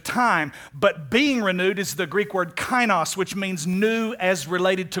relation to time, but being renewed is the Greek word kainos, which means new as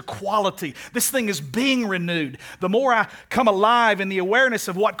related to quality. This thing is being renewed. The more I come alive in the awareness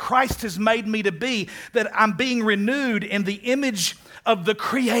of what Christ has made me to be, that I'm being renewed in the image of the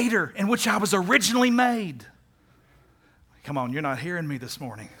Creator in which I was originally made. Come on, you're not hearing me this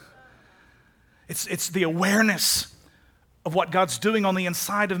morning. It's the awareness of what God's doing on the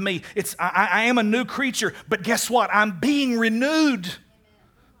inside of me. I am a new creature, but guess what? I'm being renewed.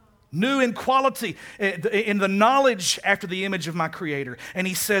 New in quality, in the knowledge after the image of my Creator. And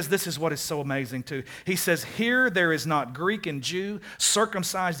he says, this is what is so amazing too. He says, here there is not Greek and Jew,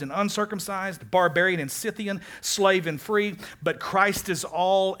 circumcised and uncircumcised, barbarian and Scythian, slave and free, but Christ is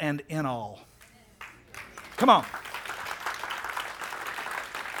all and in all. Come on.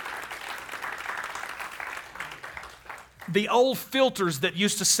 The old filters that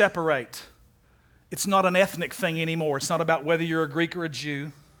used to separate, it's not an ethnic thing anymore. It's not about whether you're a Greek or a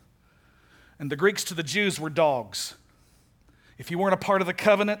Jew. And the Greeks to the Jews were dogs. If you weren't a part of the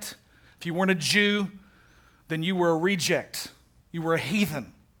covenant, if you weren't a Jew, then you were a reject. You were a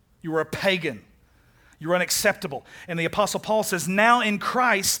heathen. You were a pagan. You were unacceptable. And the Apostle Paul says, now in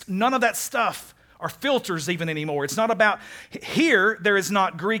Christ, none of that stuff are filters even anymore. It's not about, here there is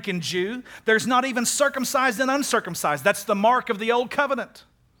not Greek and Jew. There's not even circumcised and uncircumcised. That's the mark of the old covenant.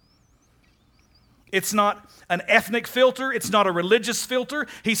 It's not an ethnic filter. It's not a religious filter.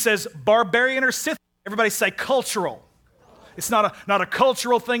 He says barbarian or Scythian. Everybody say cultural. It's not a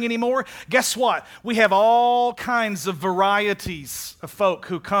cultural thing anymore. Guess what? We have all kinds of varieties of folk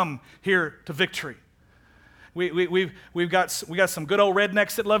who come here to Victory. We've got some good old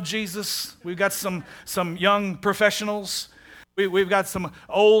rednecks that love Jesus. We've got some young professionals. We've got some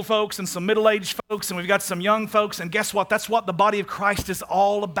old folks and some middle-aged folks, and we've got some young folks. And guess what? That's what the body of Christ is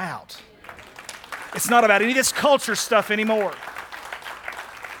all about. It's not about any of this culture stuff anymore.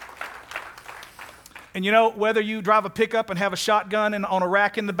 And you know, whether you drive a pickup and have a shotgun on a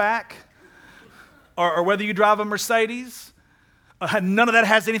rack in the back, or whether you drive a Mercedes, none of that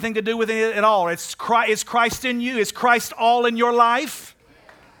has anything to do with it at all. It's Christ in you. Is Christ all in your life?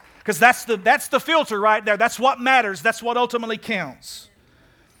 Because that's the filter right there. That's what matters. That's what ultimately counts.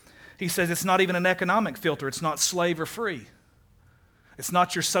 He says it's not even an economic filter. It's not slave or free. It's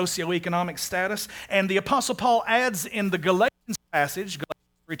not your socioeconomic status. And the Apostle Paul adds in the Galatians passage,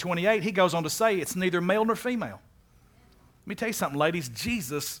 Galatians 3:28, he goes on to say it's neither male nor female. Let me tell you something, ladies.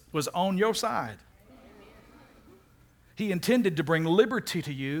 Jesus was on your side. He intended to bring liberty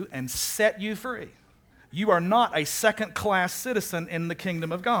to you and set you free. You are not a second-class citizen in the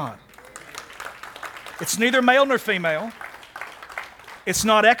kingdom of God. It's neither male nor female. It's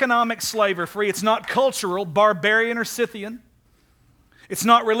not economic slave or free. It's not cultural, barbarian or Scythian. It's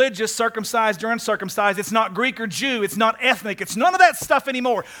not religious, circumcised or uncircumcised. It's not Greek or Jew. It's not ethnic. It's none of that stuff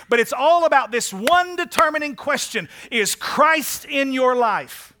anymore. But it's all about this one determining question. Is Christ in your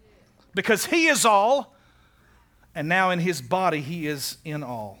life? Because He is all. And now in His body, He is in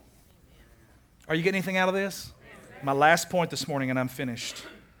all. Are you getting anything out of this? My last point this morning, and I'm finished.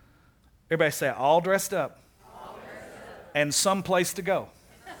 Everybody say, all dressed up. And some place to go.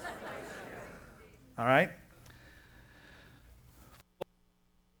 All right?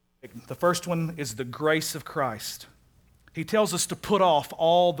 The first one is the grace of Christ. He tells us to put off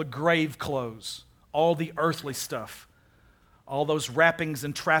all the grave clothes, all the earthly stuff, all those wrappings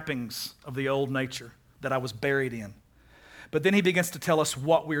and trappings of the old nature that I was buried in. But then he begins to tell us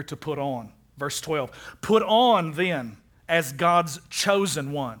what we're to put on. Verse 12, put on then as God's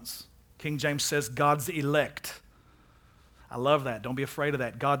chosen ones. King James says God's elect. I love that. Don't be afraid of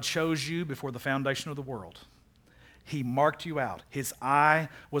that. God chose you before the foundation of the world. He marked you out. His eye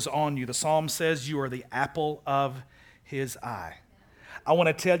was on you. The psalm says you are the apple of his eye. I want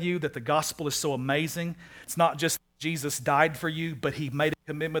to tell you that the gospel is so amazing. It's not just Jesus died for you, but he made a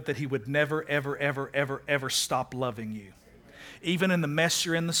commitment that he would never, ever, ever, ever, ever stop loving you. Even in the mess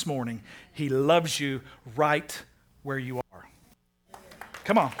you're in this morning, he loves you right where you are.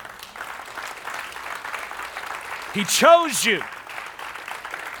 Come on. He chose you.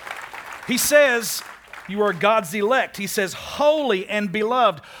 He says you are God's elect. He says holy and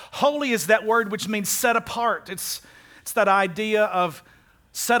beloved. Holy is that word which means set apart. It's that idea of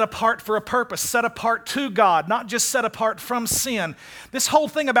set apart for a purpose, set apart to God, not just set apart from sin. This whole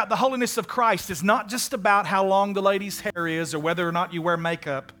thing about the holiness of Christ is not just about how long the lady's hair is or whether or not you wear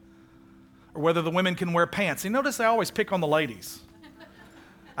makeup or whether the women can wear pants. You notice they always pick on the ladies.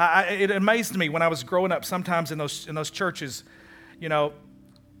 It amazed me when I was growing up sometimes in those churches, you know,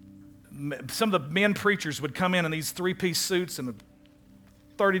 some of the men preachers would come in these three-piece suits and a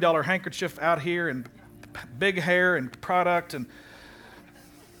 $30 handkerchief out here and big hair and product and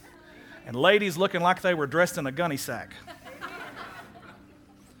ladies looking like they were dressed in a gunny sack.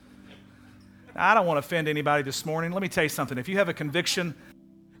 Now, I don't want to offend anybody this morning. Let me tell you something. If you have a conviction,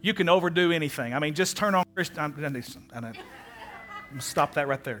 you can overdo anything. I mean, just turn on Christian. Stop that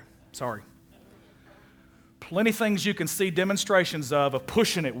right there. Sorry. Plenty things you can see demonstrations of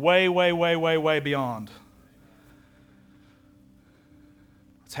pushing it way, way, way, way, way beyond.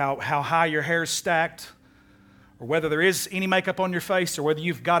 It's how high your hair is stacked, or whether there is any makeup on your face, or whether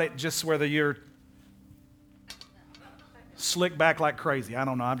you've got it just whether you're slick back like crazy. I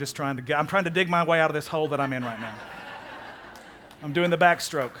don't know. I'm trying to dig my way out of this hole that I'm in right now. I'm doing the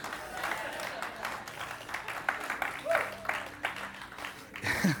backstroke.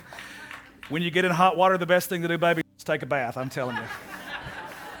 When you get in hot water, the best thing to do, baby, is take a bath, I'm telling you.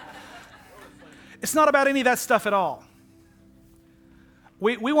 It's not about any of that stuff at all.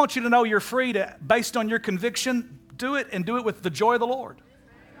 We want you to know you're free to, based on your conviction, do it and do it with the joy of the Lord.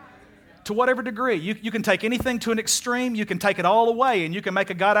 To whatever degree. You can take anything to an extreme, you can take it all away, and you can make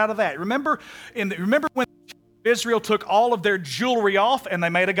a God out of that. Remember when Israel took all of their jewelry off and they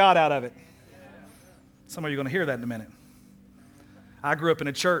made a God out of it? Some of you are going to hear that in a minute. I grew up in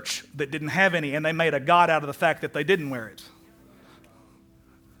a church that didn't have any, and they made a God out of the fact that they didn't wear it.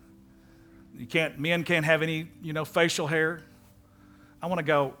 Men can't have any, facial hair. I want to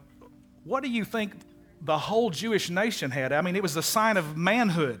go, what do you think the whole Jewish nation had? I mean, it was a sign of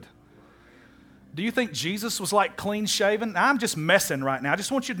manhood. Do you think Jesus was like clean shaven? I'm just messing right now. I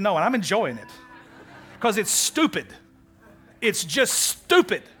just want you to know, and I'm enjoying it. Because it's stupid. It's just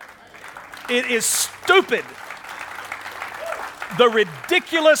stupid. It is stupid. The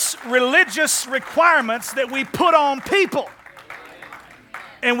ridiculous religious requirements that we put on people.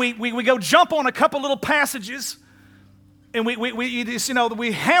 And we go jump on a couple little passages and we just,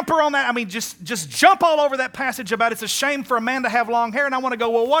 we hamper on that. I mean, just jump all over that passage about it's a shame for a man to have long hair. And I want to go,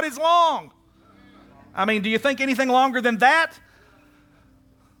 well, what is long? I mean, do you think anything longer than that?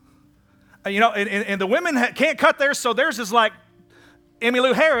 And the women can't cut theirs, so theirs is like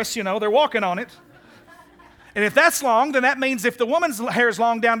Emmylou Harris, they're walking on it. And if that's long, then that means if the woman's hair is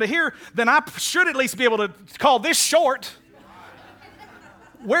long down to here, then I should at least be able to call this short.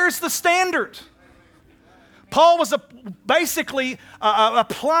 Where's the standard? Paul was basically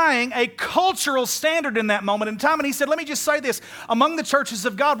applying a cultural standard in that moment in time, and he said, let me just say this. Among the churches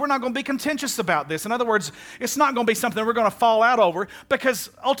of God, we're not going to be contentious about this. In other words, it's not going to be something we're going to fall out over because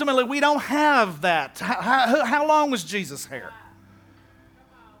ultimately we don't have that. How long was Jesus' hair?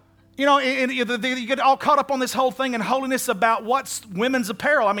 You get all caught up on this whole thing and holiness about what's women's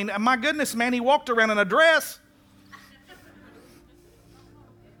apparel. I mean, my goodness, man, he walked around in a dress.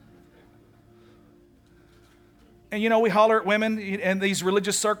 And, we holler at women in these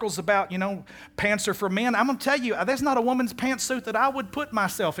religious circles about, pants are for men. I'm going to tell you, there's not a woman's pantsuit that I would put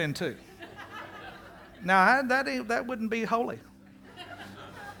myself into. Now, that wouldn't be holy.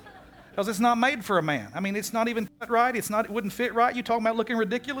 Because it's not made for a man. I mean, it's not even cut right. It wouldn't fit right. You talking about looking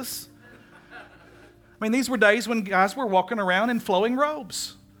ridiculous? I mean, these were days when guys were walking around in flowing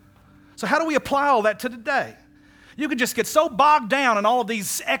robes. So how do we apply all that to today? You can just get so bogged down in all of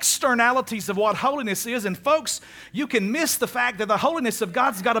these externalities of what holiness is, and folks, you can miss the fact that the holiness of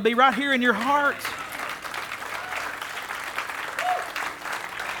God's got to be right here in your heart.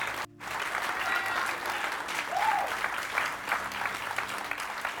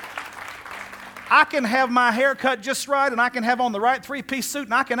 I can have my hair cut just right, and I can have on the right three-piece suit,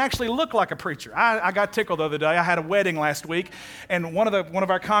 and I can actually look like a preacher. I got tickled the other day. I had a wedding last week, and one of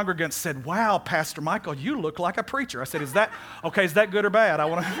our congregants said, "Wow, Pastor Michael, you look like a preacher." I said, "Is that good or bad?" I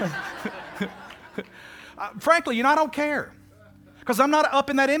want to. Frankly, I don't care, because I'm not up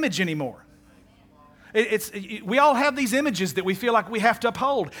in that image anymore. We all have these images that we feel like we have to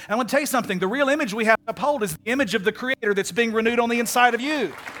uphold. And I want to tell you something. The real image we have to uphold is the image of the Creator that's being renewed on the inside of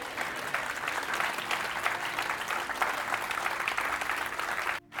you.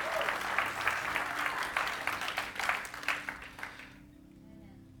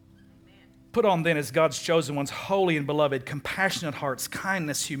 Put on then as God's chosen ones, holy and beloved, compassionate hearts,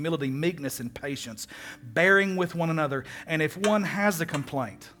 kindness, humility, meekness, and patience, bearing with one another. And if one has a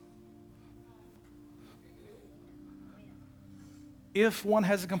complaint,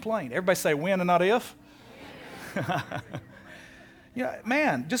 everybody say when and not if.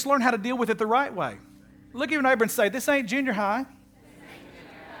 Man, just learn how to deal with it the right way. Look at your neighbor and say, "This ain't junior high."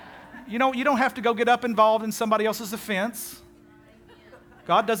 You don't have to go get up involved in somebody else's offense.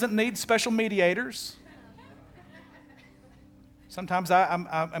 God doesn't need special mediators. Sometimes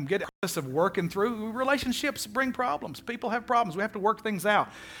I'm getting this of working through. Relationships bring problems. People have problems. We have to work things out.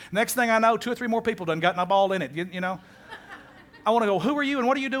 Next thing I know, 2 or 3 more people done gotten up all in it. I want to go, who are you and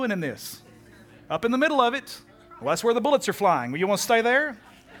what are you doing in this? Up in the middle of it. Well, that's where the bullets are flying. Well, you want to stay there?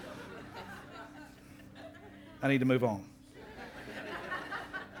 I need to move on.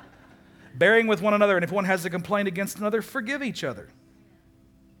 Bearing with one another, and if one has a complaint against another, forgive each other.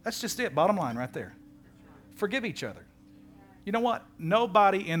 That's just it, bottom line right there. Forgive each other. You know what?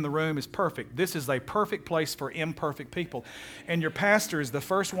 Nobody in the room is perfect. This is a perfect place for imperfect people. And your pastor is the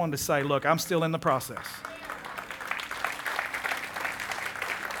first one to say, look, I'm still in the process.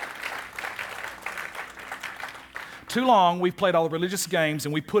 Too long, we've played all the religious games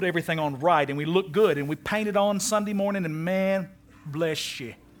and we put everything on right and we look good and we paint it on Sunday morning and man, bless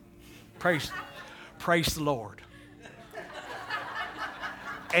you. Praise the Lord.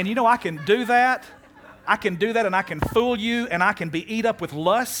 And I can do that. I can do that and I can fool you and I can be eat up with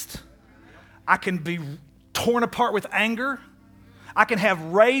lust. I can be torn apart with anger. I can have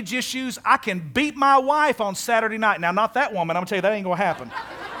rage issues. I can beat my wife on Saturday night. Now, not that woman. I'm going to tell you, that ain't going to happen.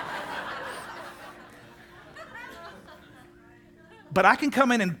 But I can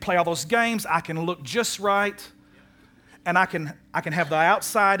come in and play all those games. I can look just right. And I can have the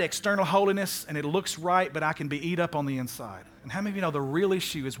outside external holiness and it looks right, but I can be eat up on the inside. And how many of you know the real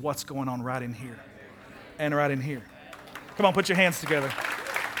issue is what's going on right in here and right in here? Come on, put your hands together.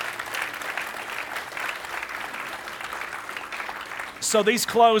 So these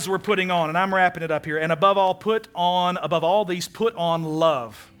clothes we're putting on, and I'm wrapping it up here, and above all these, put on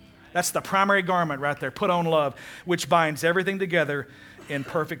love. That's the primary garment right there. Put on love, which binds everything together in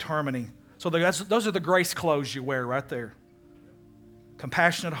perfect harmony. So those are the grace clothes you wear right there.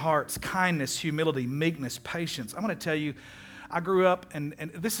 Compassionate hearts, kindness, humility, meekness, patience. I'm going to tell you, I grew up, and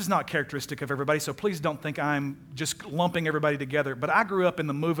this is not characteristic of everybody, so please don't think I'm just lumping everybody together, but I grew up in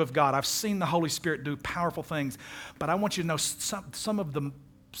the move of God. I've seen the Holy Spirit do powerful things, but I want you to know some of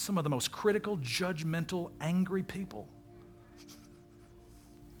the most critical, judgmental, angry people,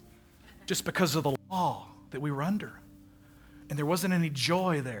 just because of the law that we were under, and there wasn't any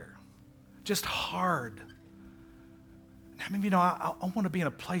joy there, just hard. I mean, I want to be in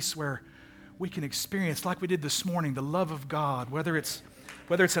a place where we can experience, like we did this morning, the love of God, whether it's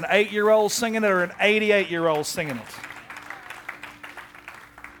an 8-year-old singing it or an 88-year-old singing it.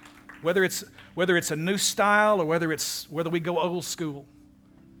 Whether it's a new style or whether we go old school,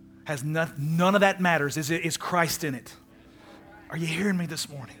 none of that matters. Is Christ in it? Are you hearing me this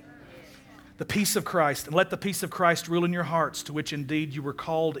morning? The peace of Christ, and let the peace of Christ rule in your hearts, to which indeed you were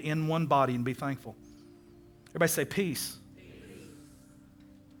called in one body, and be thankful. Everybody say peace.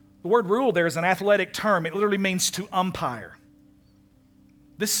 The word rule there is an athletic term. It literally means to umpire.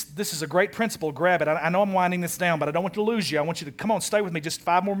 This is a great principle. Grab it. I know I'm winding this down, but I don't want to lose you. I want you to, come on, stay with me just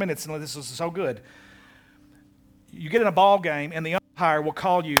 5 more minutes, and this is so good. You get in a ball game, and the umpire will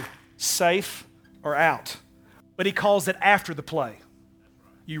call you safe or out, but he calls it after the play.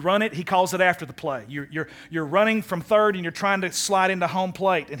 You run it, he calls it after the play. You're running from third, and you're trying to slide into home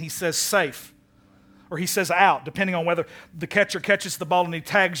plate, and he says safe or he says out, depending on whether the catcher catches the ball and he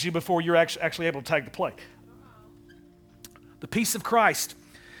tags you before you're actually able to tag the play. The peace of Christ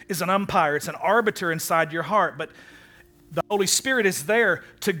is an umpire. It's an arbiter inside your heart, but the Holy Spirit is there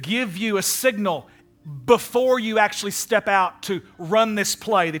to give you a signal before you actually step out to run this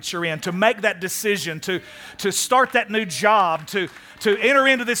play that you're in, to make that decision, to start that new job, to enter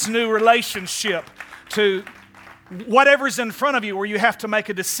into this new relationship, to whatever's in front of you where you have to make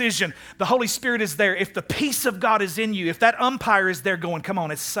a decision. The Holy Spirit is there. If the peace of God is in you, if that umpire is there going, come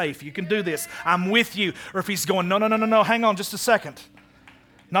on, it's safe, you can do this, I'm with you, or if he's going, no, hang on just a second,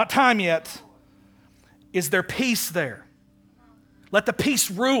 not time yet, is there peace there? Let the peace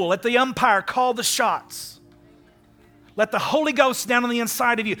rule. Let the umpire call the shots. Let the Holy Ghost down on the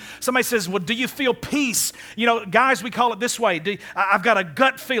inside of you. Somebody says, well, do you feel peace? You know, guys, we call it this way. I've got a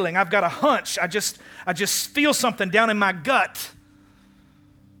gut feeling. I've got a hunch. I just feel something down in my gut.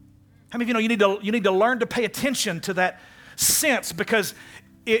 How many of you know you need to learn to pay attention to that sense, because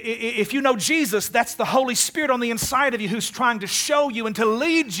if you know Jesus, that's the Holy Spirit on the inside of you who's trying to show you and to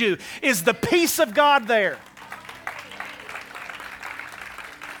lead you. Is the peace of God there?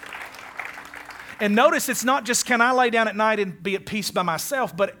 And notice it's not just can I lay down at night and be at peace by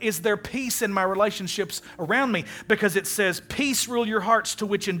myself, but is there peace in my relationships around me? Because it says, peace rule your hearts, to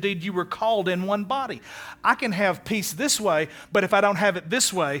which indeed you were called in one body. I can have peace this way, but if I don't have it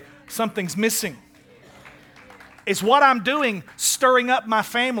this way, something's missing. Is what I'm doing stirring up my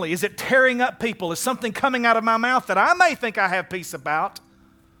family? Is it tearing up people? Is something coming out of my mouth that I may think I have peace about,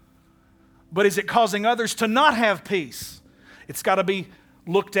 but is it causing others to not have peace? It's got to be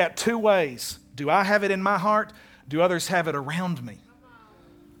looked at two ways. Do I have it in my heart? Do others have it around me?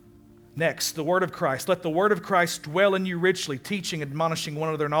 Next, the word of Christ. Let the word of Christ dwell in you richly, teaching and admonishing one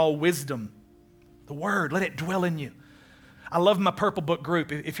another in all wisdom. The word, let it dwell in you. I love my Purple Book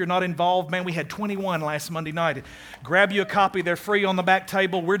group. If you're not involved, man, we had 21 last Monday night. Grab you a copy. They're free on the back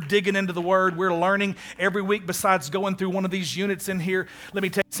table. We're digging into the Word. We're learning every week besides going through one of these units in here. Let me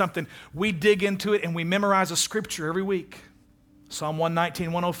tell you something. We dig into it and we memorize a scripture every week. Psalm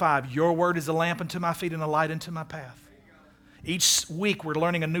 119, 105, your word is a lamp unto my feet and a light unto my path. Each week we're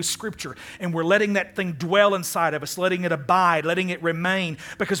learning a new scripture and we're letting that thing dwell inside of us, letting it abide, letting it remain.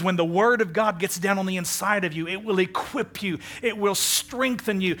 Because when the word of God gets down on the inside of you, it will equip you. It will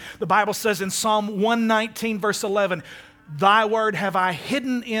strengthen you. The Bible says in Psalm 119, verse 11, thy word have I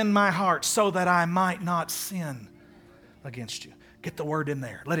hidden in my heart so that I might not sin against you. Get the word in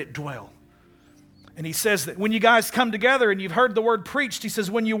there. Let it dwell. And he says that when you guys come together and you've heard the word preached, he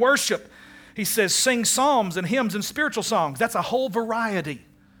says when you worship, he says sing psalms and hymns and spiritual songs. That's a whole variety.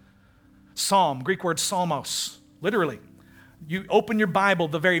 Psalm, Greek word psalmos, literally. You open your Bible,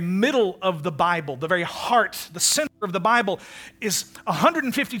 the very middle of the Bible, the very heart, the center of the Bible is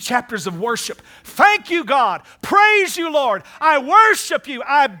 150 chapters of worship. Thank you, God. Praise you, Lord. I worship you.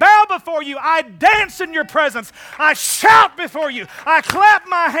 I bow before you. I dance in your presence. I shout before you. I clap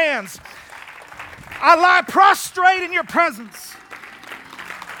my hands. I lie prostrate in your presence.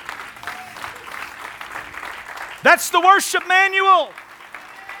 That's the worship manual.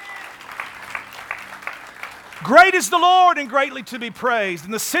 Great is the Lord and greatly to be praised.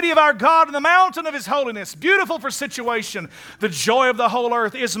 In the city of our God, in the mountain of his holiness, beautiful for situation. The joy of the whole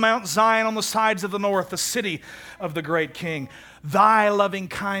earth is Mount Zion on the sides of the north, the city of the great King. Thy loving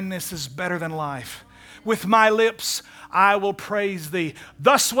kindness is better than life. With my lips I will praise thee.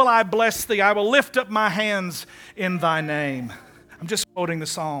 Thus will I bless thee. I will lift up my hands in thy name. I'm just quoting the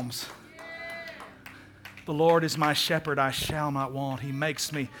Psalms. The Lord is my shepherd, I shall not want. He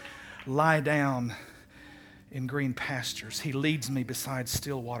makes me lie down in green pastures. He leads me beside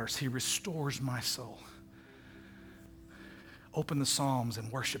still waters. He restores my soul. Open the Psalms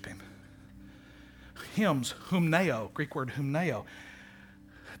and worship him. Hymns, humneo, Greek word humneo.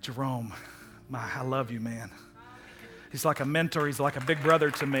 Jerome, I love you, man. He's like a mentor. He's like a big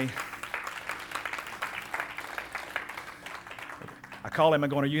brother to me. I call him and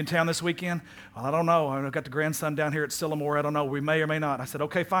going, are you in town this weekend? Well, I don't know. I've got the grandson down here at Sillamore. I don't know. We may or may not. I said,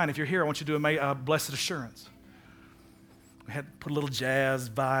 okay, fine. If you're here, I want you to do a blessed assurance. We had put a little jazz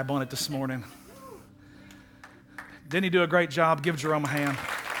vibe on it this morning. Didn't he do a great job? Give Jerome a hand.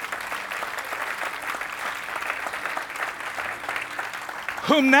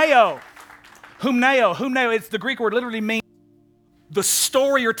 Humneo. Humneo, it's the Greek word, literally means the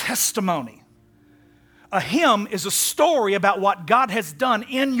story or testimony. A hymn is a story about what God has done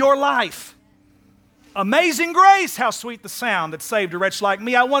in your life. Amazing grace, how sweet the sound that saved a wretch like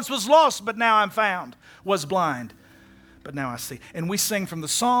me. I once was lost, but now I'm found. Was blind, but now I see. And we sing from the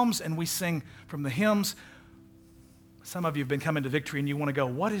Psalms and we sing from the hymns. Some of you have been coming to Victory and you want to go,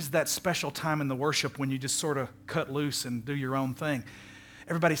 what is that special time in the worship when you just sort of cut loose and do your own thing?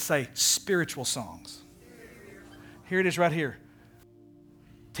 Everybody say spiritual songs. Here it is right here.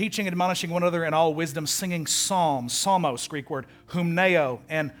 Teaching and admonishing one another in all wisdom, singing psalms, psalmos, Greek word, humneo,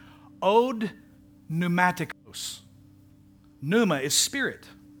 and ode pneumatikos. Pneuma is spirit.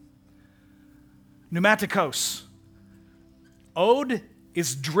 Pneumatikos. Ode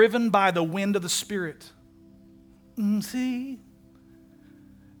is driven by the wind of the Spirit. See,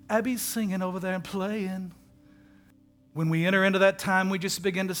 Abby's singing over there and playing. When we enter into that time, we just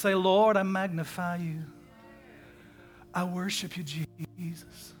begin to say, Lord, I magnify you. I worship you,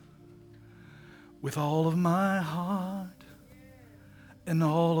 Jesus, with all of my heart and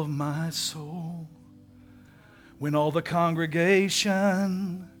all of my soul. When all the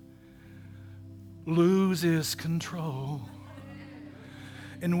congregation loses control,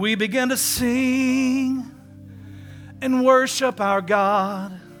 and we begin to sing and worship our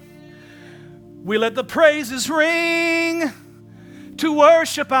God, we let the praises ring to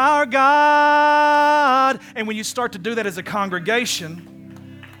worship our God. And when you start to do that as a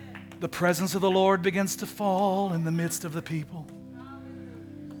congregation, the presence of the Lord begins to fall in the midst of the people.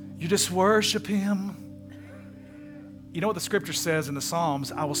 You just worship Him. You know what the Scripture says in the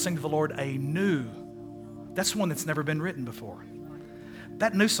Psalms? I will sing to the Lord a new. That's one that's never been written before.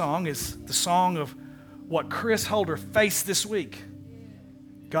 That new song is the song of what Chris Holder faced this week.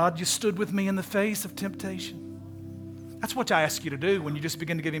 God, you stood with me in the face of temptation. That's what I ask you to do when you just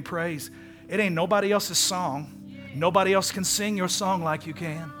begin to give Him praise. It ain't nobody else's song. Nobody else can sing your song like you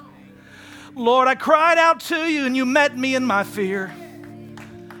can. Lord, I cried out to you and you met me in my fear.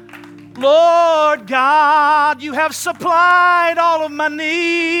 Lord God, you have supplied all of my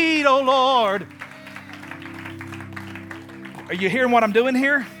need, oh Lord. Are you hearing what I'm doing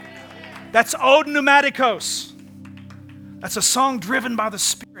here? That's Ode Pneumatikos. That's a song driven by the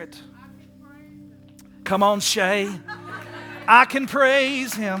Spirit. Come on, Shay. I can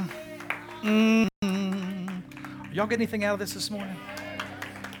praise Him. Y'all get anything out of this morning?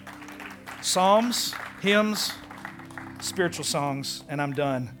 Psalms, hymns, spiritual songs, and I'm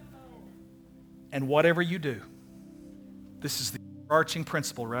done. And whatever you do, this is the overarching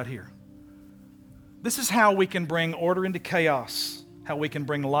principle right here. This is how we can bring order into chaos, how we can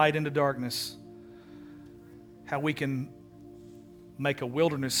bring light into darkness, how we can make a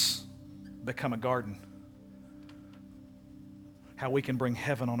wilderness become a garden, how we can bring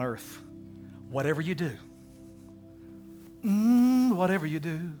heaven on earth. Whatever you do, whatever you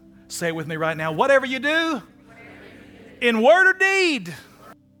do, say it with me right now. Whatever you do, in word or deed,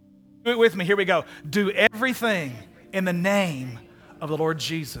 do it with me. Here we go. Do everything in the name of the Lord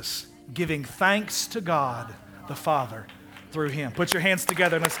Jesus, giving thanks to God the Father through Him. Put your hands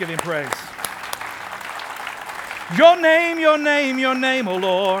together and let's give Him praise. Your name, your name, your name, O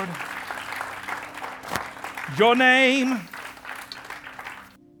Lord. Your name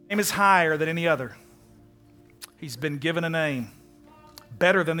is higher than any other. He's been given a name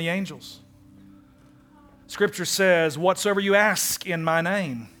better than the angels. Scripture says, whatsoever you ask in my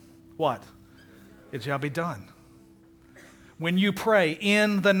name, what? It shall be done. When you pray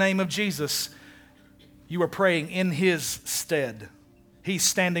in the name of Jesus, you are praying in His stead. He's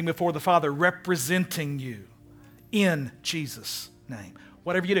standing before the Father representing you in Jesus' name.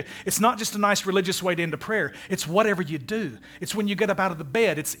 Whatever you do. It's not just a nice religious way to end a prayer. It's whatever you do. It's when you get up out of the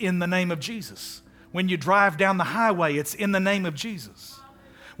bed, it's in the name of Jesus. When you drive down the highway, it's in the name of Jesus.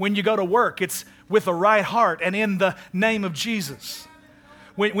 When you go to work, it's with a right heart and in the name of Jesus.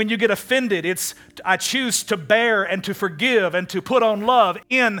 When you get offended, it's I choose to bear and to forgive and to put on love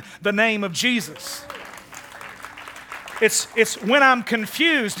in the name of Jesus. It's when I'm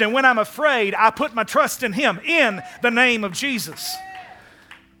confused and when I'm afraid, I put my trust in Him in the name of Jesus.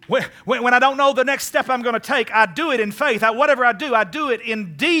 When I don't know the next step I'm going to take, I do it in faith. Whatever I do it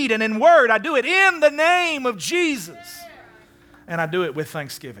in deed and in word. I do it in the name of Jesus. And I do it with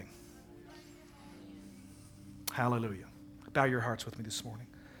thanksgiving. Hallelujah. Bow your hearts with me this morning.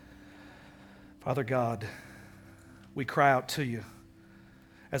 Father God, we cry out to you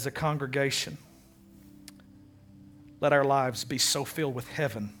as a congregation. Let our lives be so filled with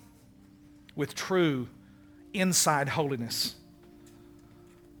heaven, with true inside holiness.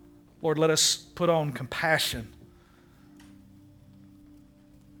 Lord, let us put on compassion.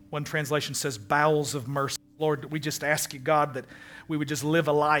 One translation says bowels of mercy. Lord, we just ask you, God, that we would just live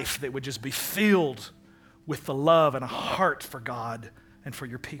a life that would just be filled with the love and a heart for God and for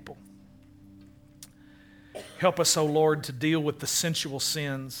your people. Help us, O Lord, to deal with the sensual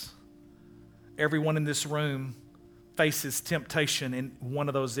sins. Everyone in this room faces temptation in one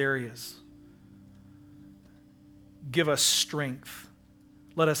of those areas. give us strength.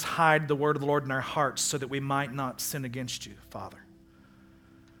 Let us hide the word of the Lord in our hearts so that we might not sin against you, Father.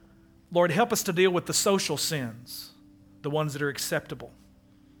 Lord, help us to deal with the social sins, the ones that are acceptable.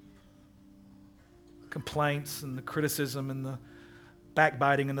 Complaints and the criticism and the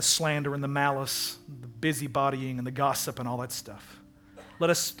backbiting and the slander and the malice, the busybodying and the gossip and all that stuff. Let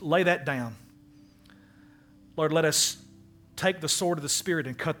us lay that down. Lord, let us take the sword of the Spirit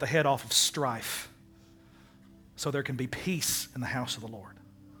and cut the head off of strife so there can be peace in the house of the Lord.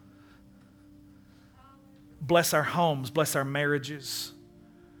 Bless our homes, bless our marriages,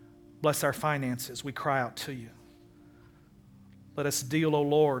 bless our finances. We cry out to you. Let us deal, O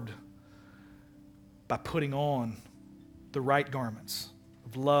Lord, by putting on the right garments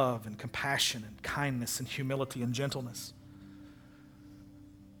of love and compassion and kindness and humility and gentleness.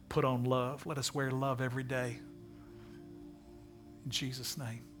 Put on love. Let us wear love every day. In Jesus'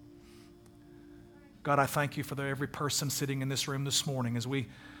 name. God, I thank you for every person sitting in this room this morning as we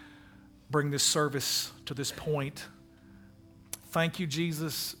bring this service to this point. Thank you,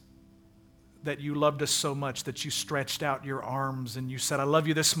 Jesus, that you loved us so much that you stretched out your arms and you said, I love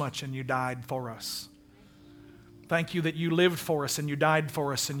you this much, and you died for us. Thank you that you lived for us and you died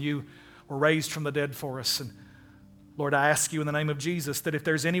for us and you were raised from the dead for us. And Lord, I ask you in the name of Jesus that if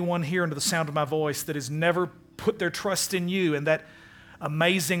there's anyone here under the sound of my voice that has never put their trust in you and that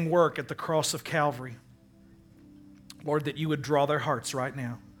amazing work at the cross of Calvary, Lord, that you would draw their hearts right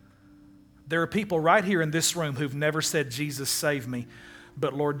now. There are people right here in this room who've never said, Jesus, save me.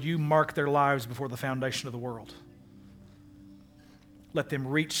 But Lord, you marked their lives before the foundation of the world. Let them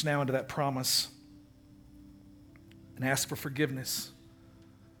reach now into that promise and ask for forgiveness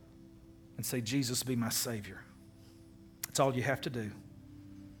and say, Jesus, be my Savior. That's all you have to do.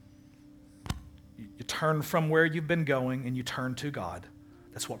 You turn from where you've been going and you turn to God.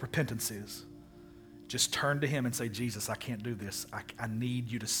 That's what repentance is. Just turn to Him and say, Jesus, I can't do this. I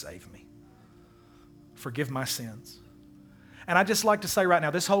need you to save me. Forgive my sins. And I'd just like to say right now,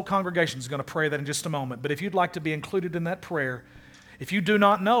 this whole congregation is going to pray that in just a moment. But if you'd like to be included in that prayer, if you do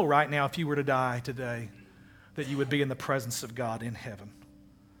not know right now, if you were to die today, that you would be in the presence of God in heaven,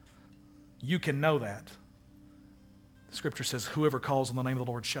 you can know that. The Scripture says, whoever calls on the name of the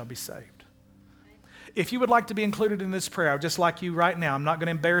Lord shall be saved. If you would like to be included in this prayer, just like you right now, I'm not going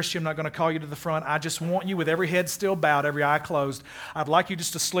to embarrass you. I'm not going to call you to the front. I just want you with every head still bowed, every eye closed. I'd like you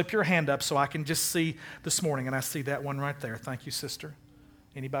just to slip your hand up so I can just see this morning. And I see that one right there. Thank you, sister.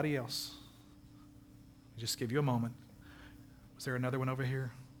 Anybody else? Just give you a moment. Was there another one over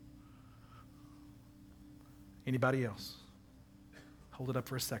here? Anybody else? Hold it up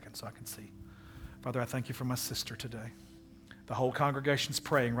for a second so I can see. Father, I thank you for my sister today. The whole congregation's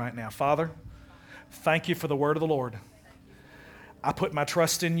praying right now. Father, thank you for the word of the Lord. I put my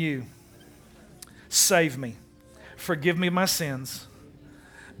trust in you. Save me. Forgive me my sins.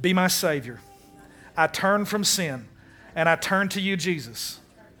 Be my Savior. I turn from sin and I turn to you, Jesus.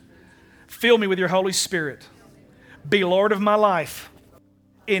 Fill me with your Holy Spirit. Be Lord of my life.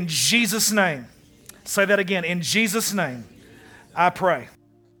 In Jesus' name. Say that again. In Jesus' name, I pray.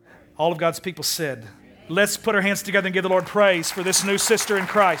 All of God's people said, let's put our hands together and give the Lord praise for this new sister in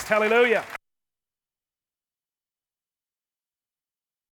Christ. Hallelujah.